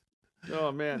meat.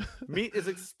 Oh, man. Meat is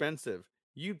expensive.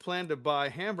 You plan to buy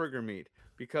hamburger meat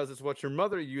because it's what your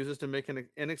mother uses to make an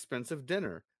inexpensive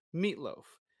dinner. Meatloaf.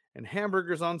 And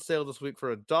hamburgers on sale this week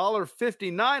for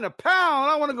 $1.59 a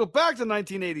pound. I want to go back to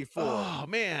 1984. Oh,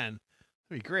 man.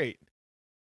 That'd be great.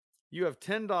 You have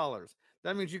 $10.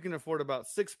 That means you can afford about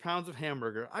 6 pounds of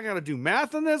hamburger. I got to do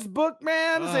math in this book,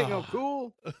 man. This ain't no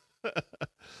cool. Got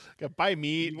to buy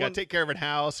meat. Got to take care of a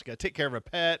house. Got to take care of a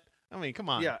pet. I mean, come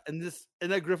on. Yeah, and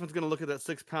that Griffin's going to look at that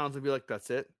 6 pounds and be like, that's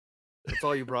it? That's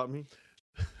all you brought me?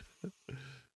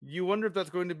 You wonder if that's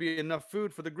going to be enough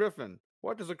food for the Griffin.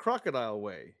 What does a crocodile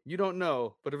weigh? You don't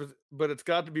know, but it's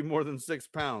got to be more than 6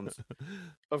 pounds.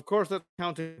 Of course, that's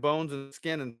counting bones and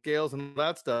skin and scales and all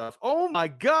that stuff. Oh my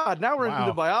God! Now we're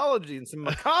into biology and some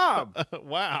macabre.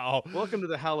 Wow! Welcome to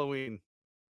the Halloween.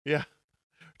 Yeah,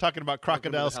 we're talking about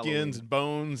crocodile skins and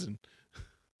bones and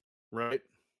right.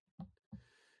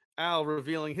 Al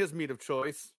revealing his meat of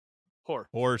choice: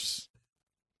 horse.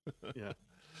 Yeah.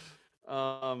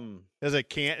 There's a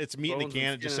can. It's meat in a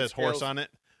can. It just says horse on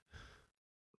it.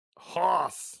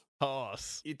 Horse.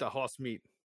 Eat the horse meat.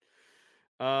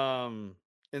 And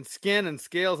skin and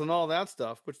scales and all that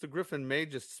stuff, which the Griffin may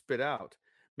just spit out.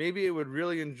 Maybe it would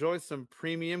really enjoy some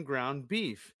premium ground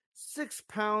beef. 6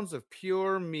 pounds of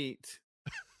pure meat.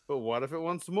 But what if it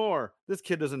wants more? This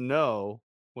kid doesn't know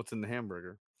what's in the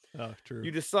hamburger. Oh, true.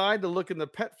 You decide to look in the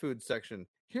pet food section.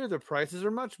 Here the prices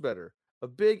are much better. A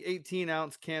big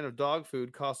 18-ounce can of dog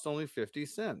food costs only 50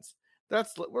 cents.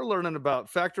 We're learning about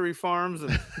factory farms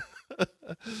and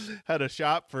how to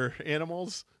shop for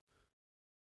animals.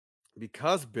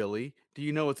 Because, Billy, do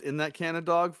you know what's in that can of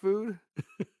dog food?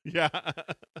 Yeah.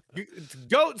 It's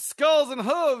goat skulls and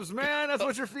hooves, man. That's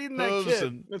what you're feeding that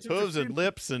kid. Hooves and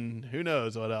lips and who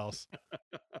knows what else.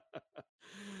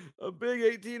 A big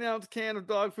 18-ounce can of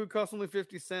dog food costs only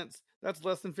 50 cents. That's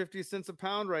less than 50 cents a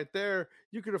pound right there.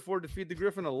 You could afford to feed the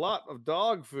Griffin a lot of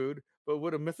dog food, but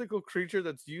would a mythical creature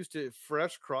that's used to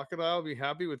fresh crocodile be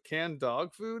happy with canned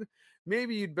dog food?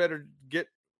 maybe you'd better get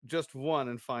just one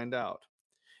and find out.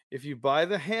 If you buy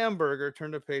the hamburger,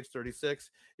 turn to page 36.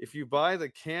 If you buy the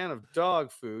can of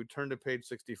dog food, turn to page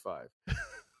 65.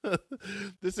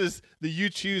 This is the You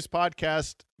Choose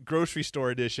podcast grocery store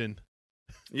edition.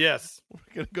 Yes.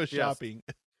 We're going to go shopping.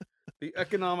 Yes. The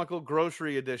economical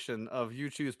grocery edition of You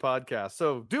Choose podcast.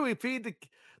 So do we feed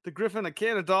the Griffin a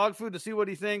can of dog food to see what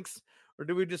he thinks? Or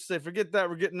do we just say, forget that,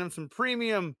 we're getting him some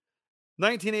premium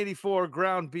 1984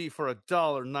 ground beef for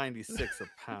 $1.96 a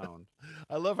pound?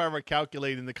 I love how we're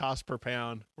calculating the cost per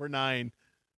pound. We're 9.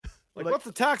 Like, what's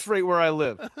the tax rate where I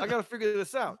live? I got to figure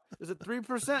this out. Is it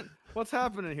 3%? What's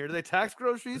happening here? Do they tax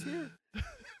groceries here?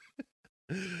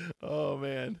 Oh,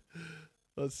 man.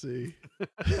 Let's see.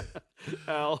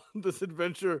 Al, this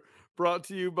adventure brought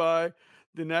to you by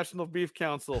the National Beef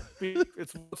Council. Beef,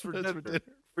 it's what's for dinner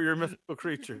for your mythical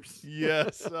creatures.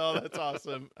 Yes. Oh, that's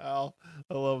awesome, Al.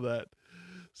 I love that.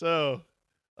 So,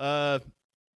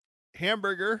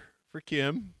 hamburger for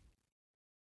Kim.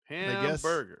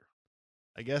 Hamburger.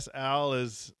 I guess Al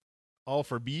is all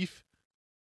for beef.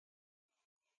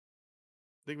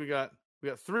 I think we got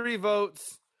 3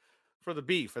 votes for the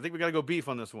beef. I think we got to go beef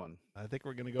on this one. I think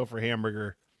we're going to go for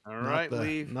hamburger. All right,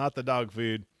 Lee. Not the dog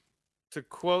food. To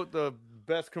quote the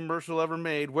best commercial ever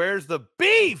made, where's the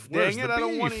beef? Where's Dang it, the I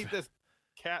don't want to beef? eat this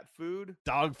cat food.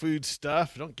 Dog food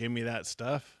stuff. Don't give me that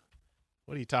stuff.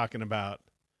 What are you talking about?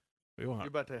 You're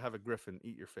about to have a griffin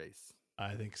eat your face.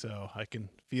 I think so. I can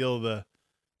feel the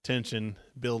tension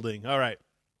building. All right.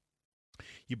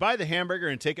 You buy the hamburger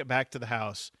and take it back to the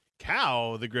house.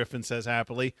 Cow, the griffin says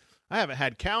happily. I haven't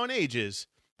had cow in ages,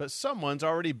 but someone's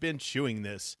already been chewing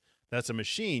this. That's a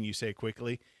machine, you say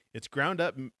quickly. It's ground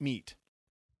up meat.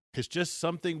 It's just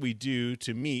something we do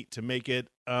to meat to make it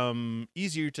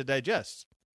easier to digest.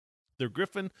 The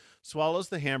griffin swallows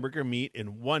the hamburger meat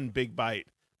in one big bite.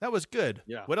 That was good.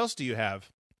 Yeah. What else do you have?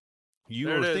 You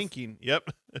There it were is. thinking, yep.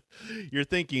 You're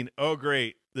thinking, oh,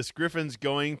 great. This griffin's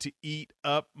going to eat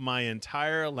up my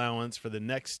entire allowance for the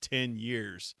next 10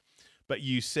 years. But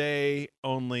you say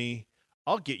only,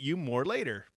 I'll get you more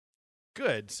later.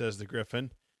 Good, says the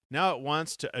griffin. Now it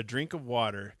wants a drink of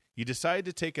water. You decide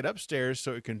to take it upstairs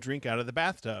so it can drink out of the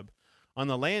bathtub. On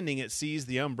the landing, it sees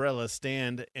the umbrella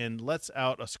stand and lets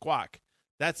out a squawk.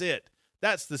 That's it.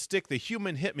 That's the stick the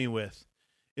human hit me with.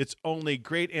 It's only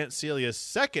Great Aunt Celia's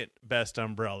second best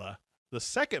umbrella. The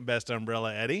second best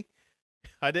umbrella, Eddie.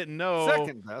 I didn't know.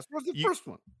 Second best. What's the first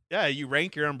one? Yeah, you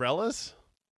rank your umbrellas?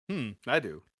 I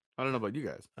do. I don't know about you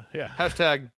guys. Yeah.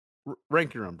 Hashtag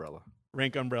rank your umbrella.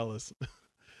 Rank umbrellas.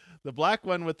 The black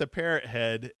one with the parrot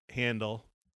head handle,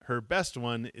 her best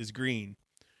one, is green.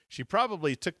 She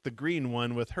probably took the green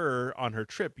one with her on her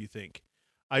trip, you think.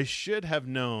 I should have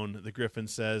known, the griffin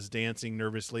says, dancing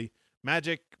nervously.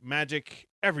 Magic, magic,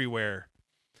 everywhere.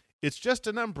 It's just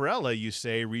an umbrella, you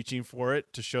say, reaching for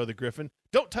it to show the griffin.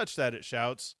 Don't touch that, it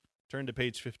shouts. Turn to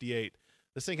page 58.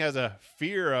 This thing has a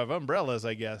fear of umbrellas,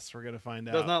 I guess. We're going to find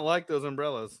out. Does not like those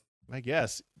umbrellas. I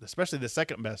guess, especially the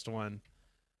second best one.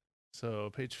 So,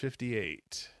 page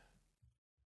 58.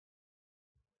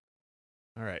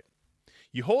 All right.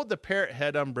 You hold the parrot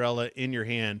head umbrella in your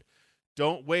hand.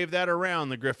 Don't wave that around,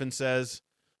 the griffin says.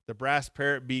 The brass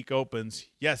parrot beak opens.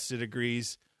 Yes, it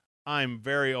agrees. I'm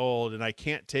very old and I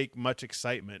can't take much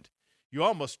excitement. You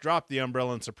almost dropped the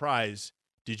umbrella in surprise.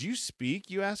 Did you speak?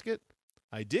 You ask it.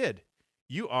 I did.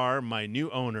 You are my new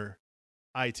owner.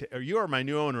 You are my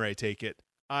new owner, I take it.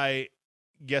 I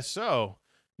guess so.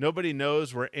 Nobody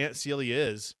knows where Aunt Celia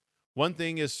is. One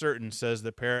thing is certain, says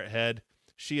the parrot head.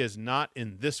 She is not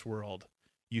in this world.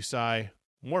 You sigh.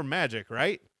 More magic,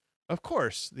 right? Of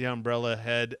course, the umbrella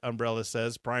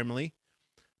says primally.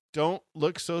 Don't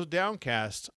look so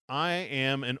downcast. I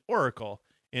am an oracle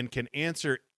and can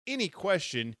answer any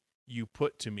question you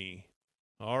put to me.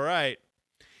 All right.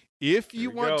 If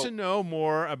you want to know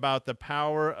more about the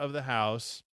power of the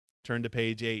house, turn to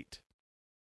page 8.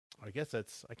 I guess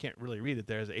I can't really read it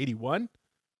there. Is it 81?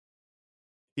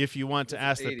 If you want to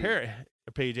ask 80. The parrot,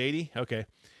 page 80? Okay.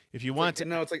 If you want to.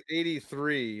 No, it's like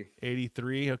 83.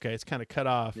 83? Okay. It's kind of cut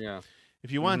off. Yeah.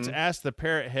 If you want to ask the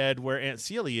parrot head where Aunt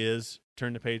Celia is,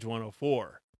 turn to page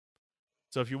 104.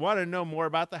 So if you want to know more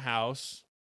about the house,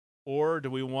 or do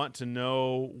we want to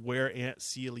know where Aunt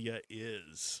Celia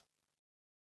is?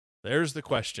 There's the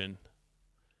question.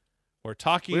 We're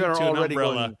talking to an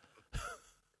umbrella.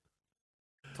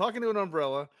 Talking to an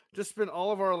umbrella. Just spent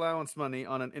all of our allowance money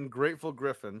on an ungrateful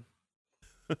griffin.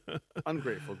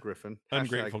 Ungrateful griffin.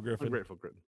 Ungrateful griffin. Ungrateful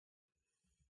griffin.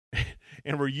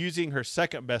 And we're using her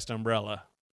second best umbrella,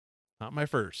 not my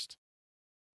first.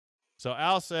 So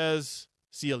Al says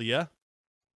Celia.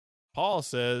 Paul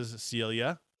says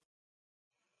Celia.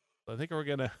 I think we're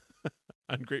going to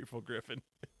ungrateful Griffin.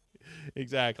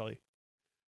 Exactly.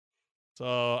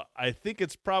 So I think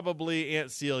it's probably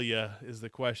Aunt Celia is the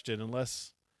question,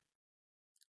 unless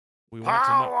we want to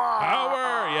know.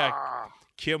 Power! Yeah,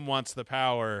 Kim wants the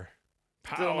power.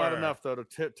 Still not enough, though,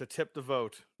 to tip the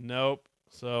vote. Nope.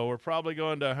 So we're probably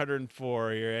going to 104.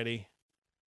 Are you ready?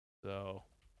 So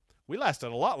we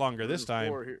lasted a lot longer this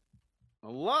time. Here. A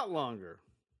lot longer.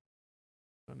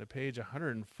 On to page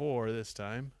 104 this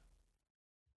time.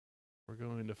 We're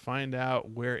going to find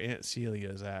out where Aunt Celia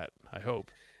is at, I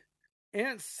hope.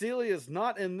 Aunt Celia's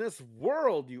not in this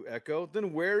world, you echo.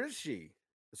 Then where is she?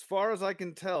 As far as I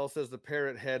can tell, says the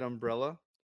parrot head umbrella.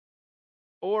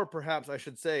 Or perhaps I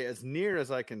should say, as near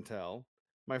as I can tell,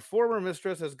 my former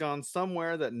mistress has gone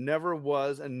somewhere that never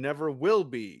was and never will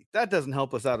be. That doesn't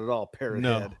help us out at all, parrot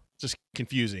head. Just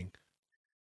confusing.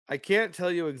 I can't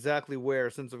tell you exactly where,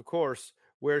 since of course,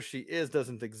 where she is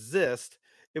doesn't exist.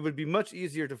 It would be much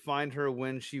easier to find her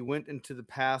when she went into the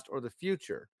past or the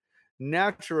future.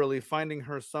 Naturally, finding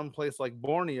her someplace like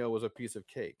Borneo was a piece of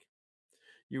cake.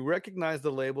 You recognize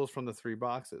the labels from the 3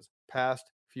 boxes: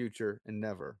 past, future, and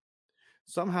never.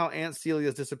 Somehow Aunt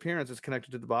Celia's disappearance is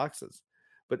connected to the boxes.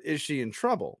 But is she in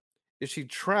trouble? Is she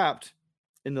trapped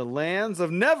in the lands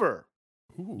of never?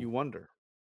 Ooh. You wonder.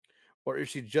 Or is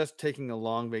she just taking a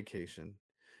long vacation?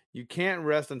 You can't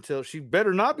rest until she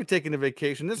better not be taking a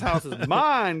vacation. This house is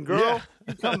mine, girl. Yeah.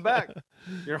 You come back.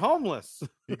 You're homeless.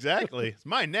 Exactly. It's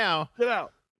mine now. Get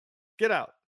out. Get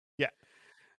out. Yeah.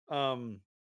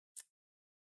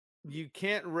 You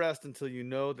can't rest until you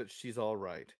know that she's all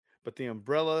right. But the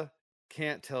umbrella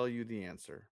can't tell you the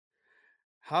answer.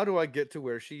 How do I get to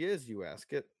where she is, you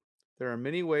ask it? There are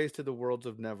many ways to the worlds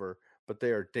of never, but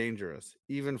they are dangerous,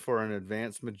 even for an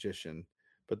advanced magician.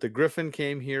 But the griffin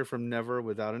came here from never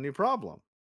without any problem.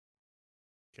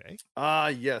 Okay. Ah,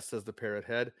 yes, says the parrot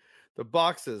head. The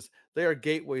boxes, they are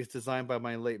gateways designed by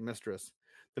my late mistress.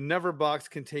 The never box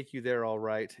can take you there all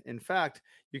right. In fact,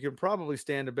 you can probably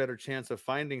stand a better chance of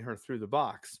finding her through the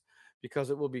box, because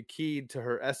it will be keyed to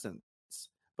her essence.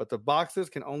 But the boxes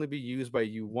can only be used by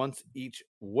you once each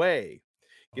way.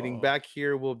 Getting back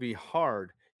here will be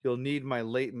hard. You'll need my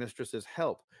late mistress's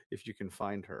help if you can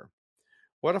find her.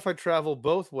 What if I travel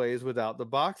both ways without the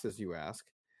boxes, you ask?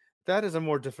 That is a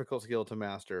more difficult skill to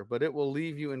master, but it will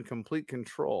leave you in complete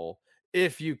control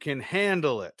if you can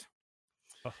handle it.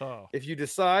 If you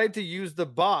decide to use the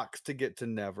box to get to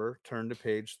never, turn to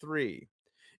page 3.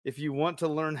 If you want to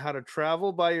learn how to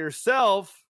travel by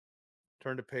yourself,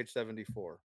 turn to page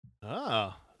 74.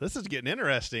 Oh, this is getting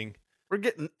interesting. We're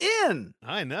getting in.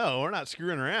 I know. We're not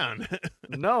screwing around.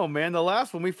 No, man. The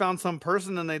last one, we found some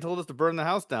person and they told us to burn the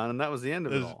house down, and that was the end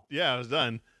of it all. Yeah, it was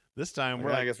done. This time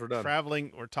I guess we're done.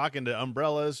 Traveling. We're talking to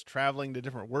umbrellas, traveling to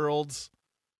different worlds.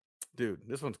 Dude,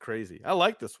 this one's crazy. I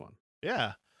like this one.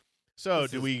 Yeah. So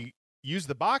do we use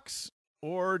the box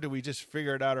or do we just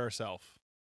figure it out ourselves?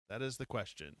 That is the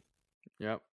question.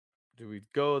 Yep. Do we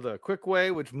go the quick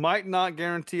way, which might not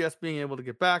guarantee us being able to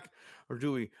get back, or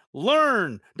do we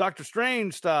learn Doctor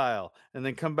Strange style and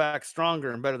then come back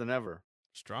stronger and better than ever?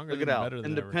 Stronger Look than it out. better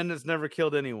than Independence never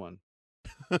killed anyone.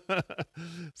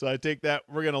 So I take that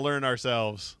we're going to learn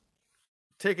ourselves.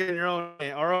 Take it in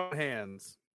our own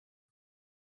hands.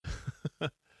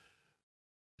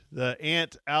 The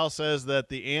ant, Al says that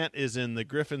the ant is in the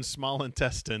griffin's small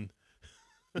intestine.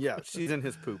 Yeah, she's in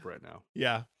his poop right now.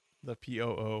 Yeah, the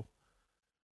POO.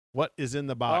 What is in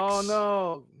the box? Oh,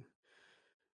 no.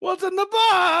 What's in the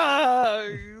box?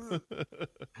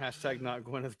 Hashtag not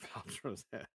Gwyneth Paltrow's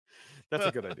head. That's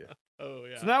a good idea. Oh,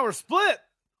 yeah. So now we're split.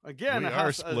 Again, We a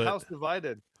are split. house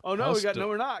divided. Oh, no,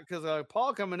 we're not, because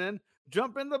Paul coming in.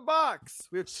 Jump in the box.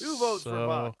 We have 2 votes for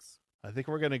box. I think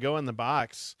we're going to go in the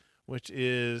box, which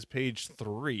is page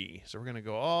 3. So we're going to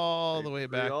go all the way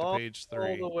back to page 3.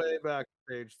 All the way back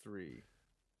to page 3.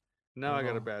 Now I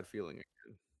got a bad feeling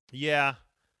again. Yeah,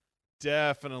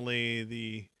 definitely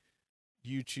the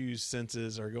you choose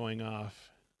senses are going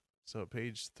off. So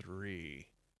page 3.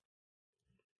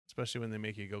 Especially when they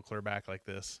make you go clear back like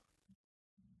this.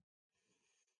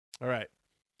 All right.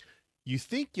 You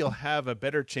think you'll have a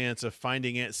better chance of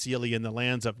finding Aunt Celia in the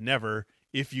lands of never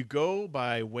if you go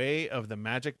by way of the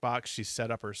magic box she set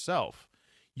up herself.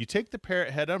 You take the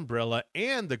parrot head umbrella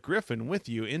and the griffin with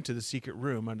you into the secret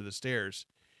room under the stairs.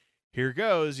 Here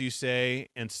goes, you say,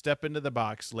 and step into the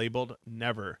box labeled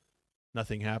never.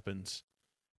 Nothing happens.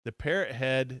 The parrot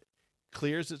head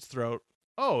clears its throat.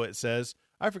 Oh, it says,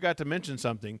 I forgot to mention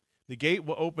something. The gate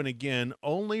will open again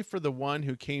only for the one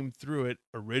who came through it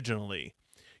originally.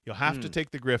 You'll have to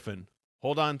take the griffin.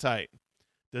 Hold on tight.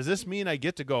 Does this mean I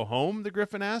get to go home? The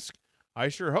griffin asked. I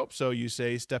sure hope so, you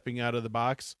say, stepping out of the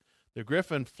box. The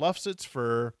griffin fluffs its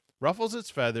fur, ruffles its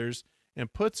feathers,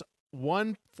 and puts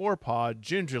one forepaw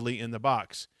gingerly in the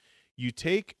box. You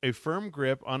take a firm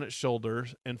grip on its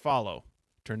shoulders and follow.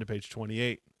 Turn to page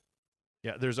 28.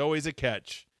 Yeah, there's always a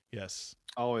catch. Yes.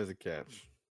 Always a catch.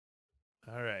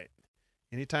 All right.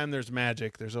 Anytime there's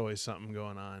magic, there's always something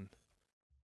going on.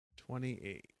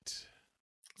 28.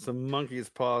 Some monkey's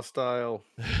paw style.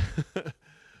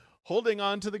 Holding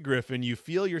on to the griffin, you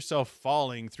feel yourself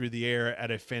falling through the air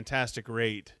at a fantastic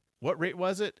rate. What rate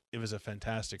was it? It was a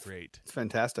fantastic rate. It's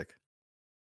fantastic.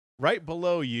 Right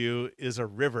below you is a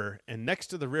river, and next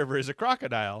to the river is a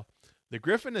crocodile. The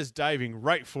griffin is diving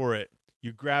right for it.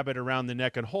 You grab it around the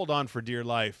neck and hold on for dear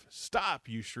life. Stop,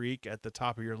 you shriek at the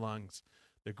top of your lungs.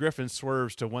 The griffin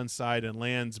swerves to one side and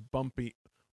lands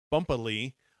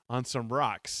bumpily on some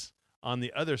rocks on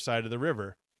the other side of the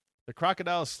river. The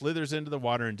crocodile slithers into the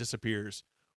water and disappears.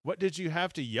 What did you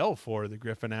have to yell for? The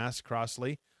griffin asks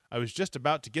crossly. I was just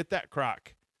about to get that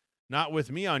croc. Not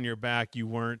with me on your back, you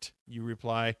weren't, you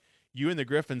reply. You and the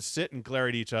griffin sit and glare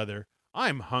at each other.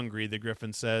 I'm hungry, the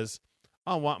griffin says.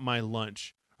 I'll want my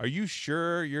lunch. Are you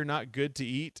sure you're not good to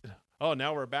eat? Oh,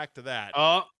 now we're back to that.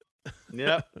 Oh,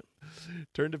 yep.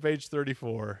 Turn to page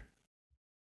 34.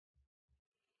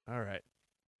 All right.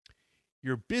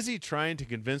 You're busy trying to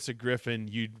convince a griffin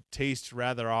you taste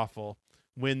rather awful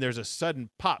when there's a sudden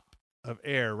pop of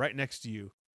air right next to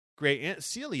you. Great Aunt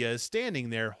Celia is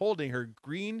standing there holding her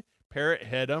green parrot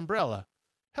head umbrella.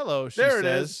 Hello, she There it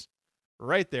says. is.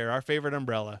 Right there, our favorite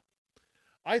umbrella.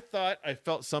 I thought I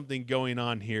felt something going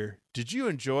on here. Did you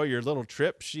enjoy your little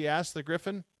trip? She asked the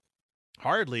griffin.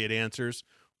 Hardly, it answers.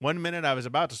 1 minute I was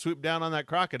about to swoop down on that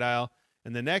crocodile,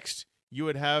 and the next you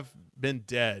would have been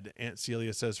dead, Aunt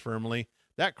Celia says firmly.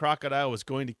 That crocodile was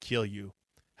going to kill you.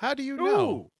 How do you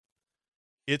know? Ooh.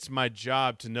 It's my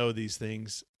job to know these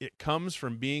things. It comes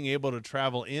from being able to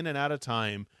travel in and out of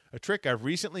time, a trick I've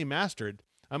recently mastered.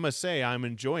 I must say I'm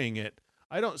enjoying it.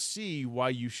 I don't see why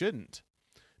you shouldn't.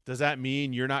 Does that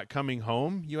mean you're not coming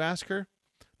home, you ask her?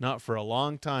 Not for a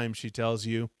long time, she tells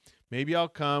you. Maybe I'll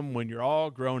come when you're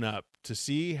all grown up to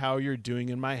see how you're doing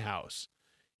in my house.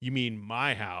 You mean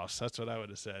my house. That's what I would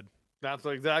have said. That's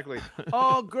exactly.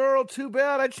 Oh, girl, too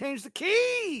bad I changed the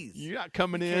keys. You're not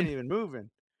coming Can't in. even move in.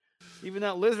 Even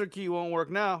that lizard key won't work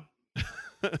now.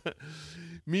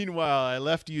 Meanwhile, I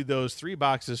left you those 3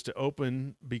 boxes to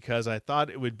open because I thought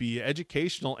it would be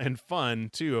educational and fun,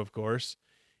 too, of course.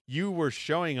 You were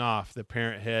showing off, the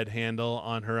parent head handle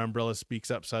on her umbrella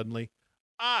speaks up suddenly.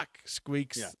 Ock,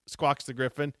 squawks the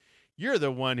griffin. You're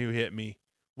the one who hit me.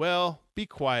 Well, be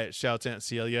quiet, shouts Aunt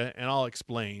Celia, and I'll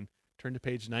explain. Turn to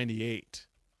page 98.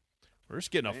 We're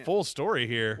just getting a full story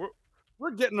here.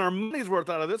 We're getting our money's worth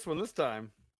out of this one this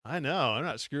time. I know. I'm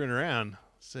not screwing around.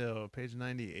 So, page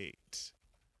 98.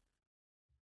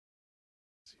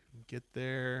 So you can get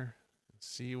there and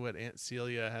see what Aunt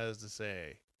Celia has to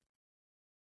say.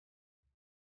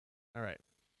 All right.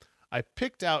 I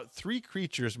picked out 3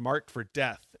 creatures marked for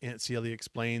death, Aunt Celia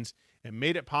explains, and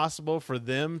made it possible for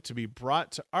them to be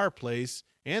brought to our place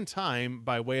and time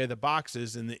by way of the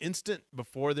boxes in the instant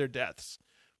before their deaths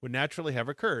would naturally have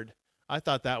occurred. I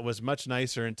thought that was much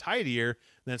nicer and tidier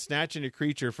than snatching a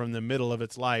creature from the middle of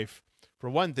its life. For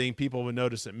one thing, people would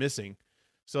notice it missing.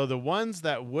 So the ones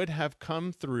that would have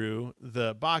come through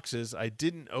the boxes I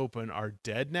didn't open are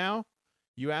dead now,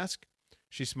 you ask?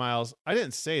 She smiles. I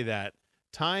didn't say that.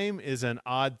 Time is an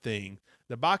odd thing.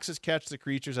 The boxes catch the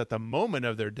creatures at the moment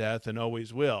of their death and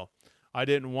always will. I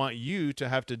didn't want you to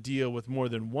have to deal with more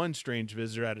than one strange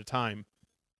visitor at a time.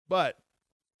 But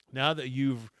now that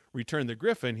you've returned the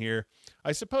griffin here,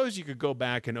 I suppose you could go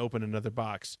back and open another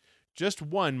box. Just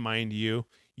one, mind you.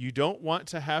 You don't want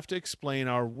to have to explain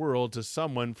our world to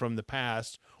someone from the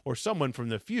past or someone from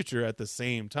the future at the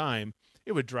same time.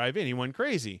 It would drive anyone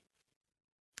crazy.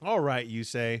 All right, you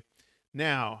say.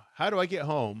 Now, how do I get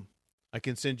home? I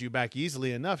can send you back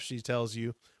easily enough, she tells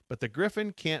you, but the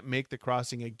griffin can't make the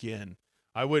crossing again.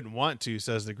 I wouldn't want to,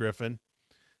 says the griffin.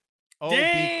 Oh,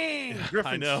 dang!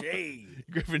 Griffin I know. shade.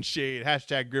 Griffin shade.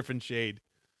 Hashtag Griffin shade.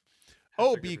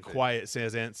 Oh, be Griffin shade. quiet,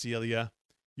 says Aunt Celia.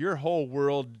 Your whole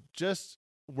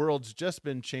world's just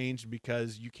been changed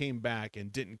because you came back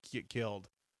and didn't get killed.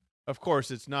 Of course,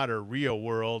 it's not a real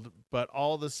world, but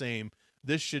all the same,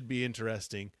 this should be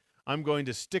interesting. I'm going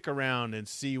to stick around and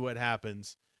see what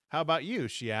happens. How about you?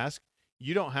 She asked.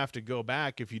 You don't have to go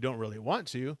back if you don't really want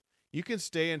to. You can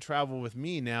stay and travel with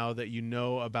me now that you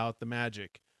know about the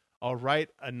magic. I'll write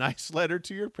a nice letter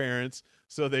to your parents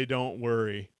so they don't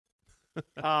worry.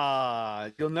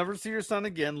 You'll never see your son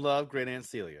again. Love, Great Aunt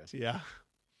Celia. Yeah.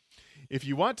 If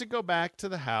you want to go back to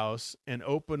the house and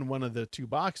open one of the 2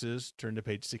 boxes, turn to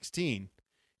page 16.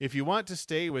 If you want to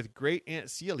stay with Great Aunt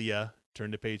Celia,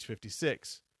 turn to page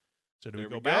 56. So do we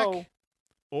go back?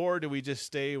 Or do we just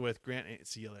stay with Grand Aunt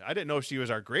Celia? I didn't know if she was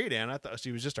our great aunt. I thought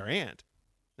she was just our aunt.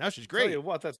 Now she's great. Tell you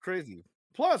what, that's crazy.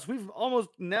 Plus, we've almost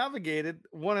navigated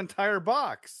one entire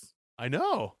box. I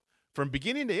know. From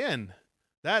beginning to end.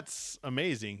 That's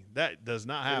amazing. That does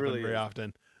not happen really very is.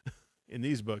 often in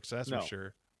these books, that's No. for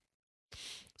sure.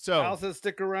 So Al says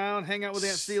stick around, hang out with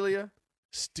Aunt Celia.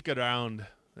 stick around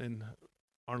in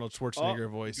Arnold Schwarzenegger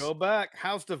voice. Go back.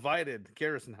 House divided.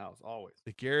 Garrison house, always.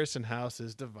 The Garrison house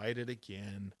is divided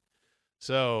again.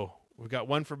 So we've got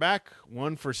one for back,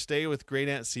 one for stay with Great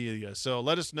Aunt Celia. So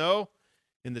let us know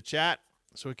in the chat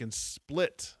so we can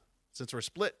split. Since we're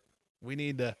split, we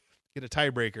need to get a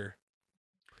tiebreaker.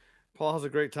 Paul has a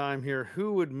great time here.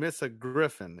 Who would miss a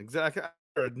griffin? Exactly.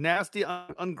 A nasty,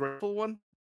 ungrateful one?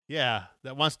 Yeah,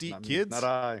 that wants to eat Not me, kids. Not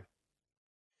I.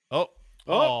 Oh,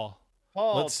 Paul,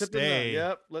 let's tipping stay.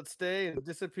 Yep, let's stay and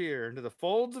disappear into the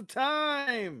folds of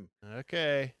time.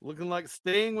 Okay. Looking like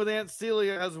staying with Aunt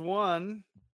Celia has won.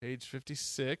 Page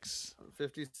 56.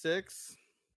 56.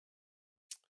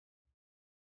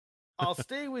 I'll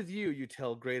stay with you, you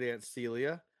tell Great Aunt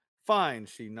Celia. Fine,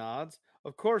 she nods.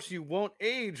 Of course, you won't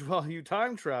age while you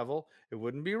time travel. It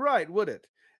wouldn't be right, would it?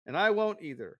 And I won't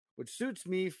either, which suits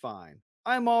me fine.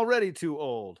 I'm already too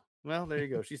old. Well, there you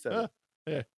go. She said it.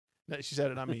 Yeah. No, she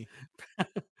said it, not me.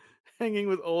 Hanging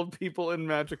with old people in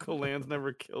magical lands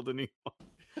never killed anyone.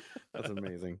 That's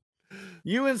amazing.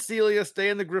 You and Celia stay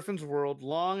in the Griffin's world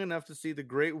long enough to see the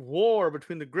great war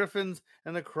between the Griffins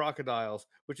and the crocodiles,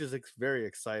 which is very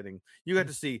exciting. You got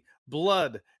to see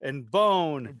blood and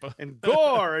bone and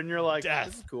gore, and you're like, Death.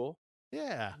 this is cool.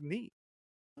 Yeah. Neat.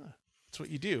 That's what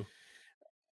you do.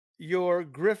 Your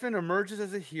Griffin emerges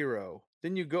as a hero.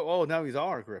 Then you go, oh, now he's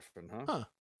our Griffin, huh?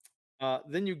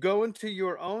 Then you go into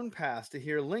your own past to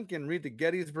hear Lincoln read the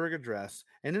Gettysburg Address,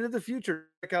 and into the future,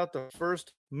 check out the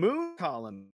first moon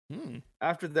colony.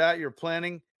 After that, you're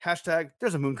planning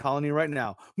 #there's a moon colony right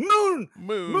now.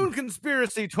 Moon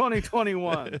conspiracy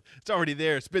 2021. It's already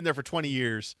there. It's been there for 20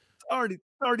 years. It's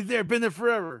already there. Been there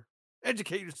forever.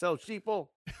 Educate yourself, sheeple.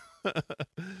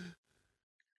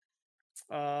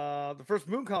 The first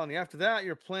moon colony. After that,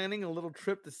 you're planning a little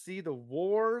trip to see the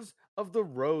Wars of the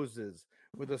Roses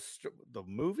with the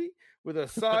movie with a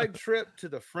side trip to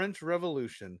the French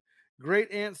Revolution. Great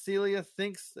Aunt Celia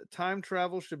thinks that time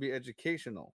travel should be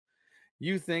educational.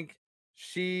 You think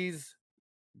she's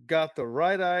got the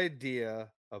right idea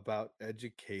about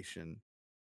education.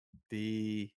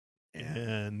 The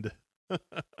end.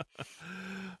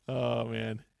 Oh,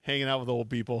 man. Hanging out with old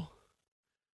people.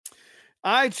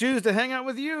 I choose to hang out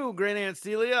with you, Great Aunt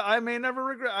Celia. I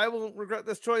won't regret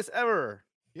this choice ever.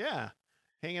 Yeah.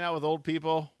 Hanging out with old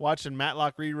people, watching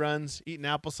Matlock reruns, eating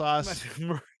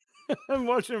applesauce. I'm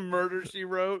watching Murder, She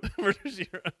Wrote.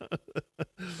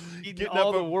 Eating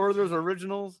all the Werther's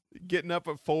originals. Getting up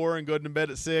at 4 and going to bed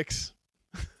at 6.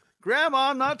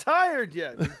 Grandma, I'm not tired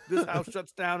yet. This house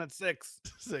shuts down at 6.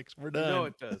 6. We're done. You know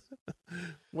it does.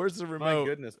 Where's the remote? My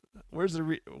goodness. Where's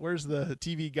the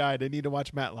TV guide? I need to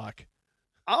watch Matlock.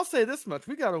 I'll say this much: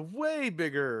 we got a way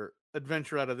bigger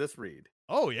adventure out of this read.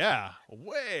 Oh yeah,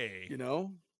 way. You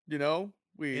know,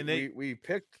 we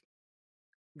picked.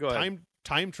 Go ahead.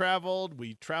 Time traveled.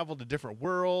 We traveled to different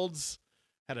worlds.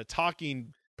 Had a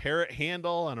talking parrot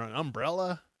handle on an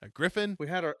umbrella. A griffin. We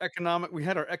had our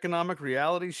economic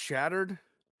reality shattered.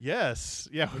 Yes.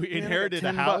 Yeah. We inherited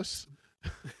a house.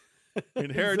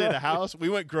 A house. We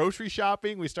went grocery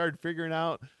shopping. We started figuring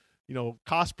out,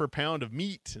 cost per pound of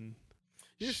meat. And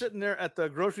you're sitting there at the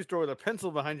grocery store with a pencil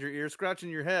behind your ear, scratching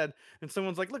your head, and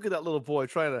someone's like, "Look at that little boy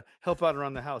trying to help out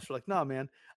around the house." You're like, "Nah, man,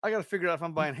 I got to figure out if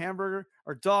I'm buying hamburger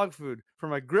or dog food for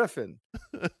my Griffin.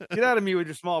 Get out of me with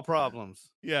your small problems."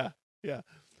 Yeah.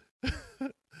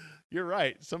 You're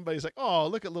right. Somebody's like, "Oh,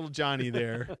 look at little Johnny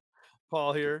there."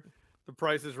 Paul here. The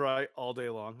Price is Right all day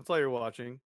long. That's all you're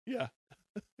watching. Yeah.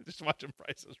 Just watching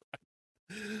Price is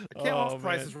Right. I can't watch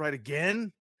Price is Right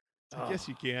again. I guess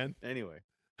you can. Anyway,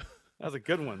 that was a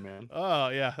good one, man. Oh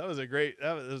yeah, that was a great.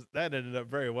 That ended up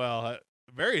very well.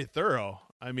 Very thorough.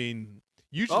 I mean,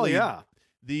 usually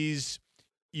these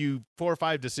 4 or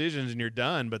 5 decisions and you're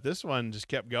done, but this one just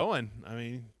kept going. I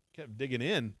mean, kept digging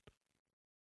in.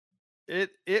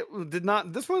 It did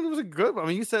not. This one was a good one. I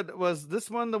mean, you said, was this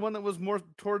one the one that was more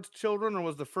towards children, or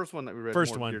was the first one that we read?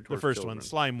 The first one, the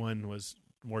slime one, was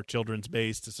more children's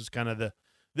based. This is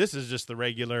this is just the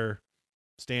regular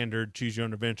standard choose your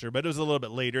own adventure, but it was a little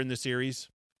bit later in the series.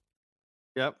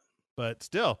 Yep. But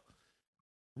still,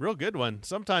 Real good one.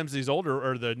 Sometimes these older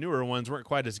or the newer ones weren't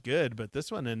quite as good, but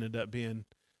this one ended up being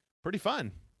pretty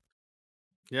fun.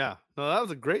 Yeah. No, that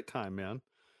was a great time, man.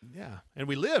 Yeah. And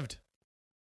we lived.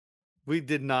 We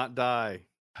did not die.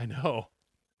 I know.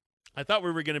 I thought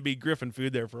we were going to be Griffin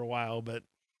food there for a while, but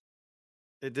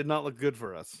It did not look good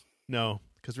for us. no,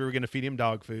 because we were going to feed him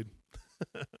dog food.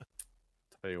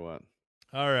 Tell you what.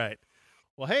 All right.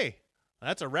 Well, hey,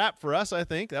 that's a wrap for us, I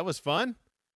think. That was fun.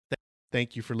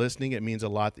 Thank you for listening. It means a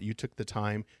lot that you took the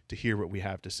time to hear what we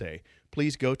have to say.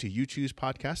 Please go to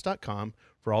youchoosepodcast.com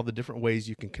for all the different ways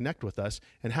you can connect with us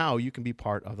and how you can be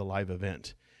part of the live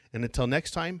event. And until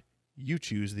next time, you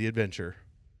choose the adventure.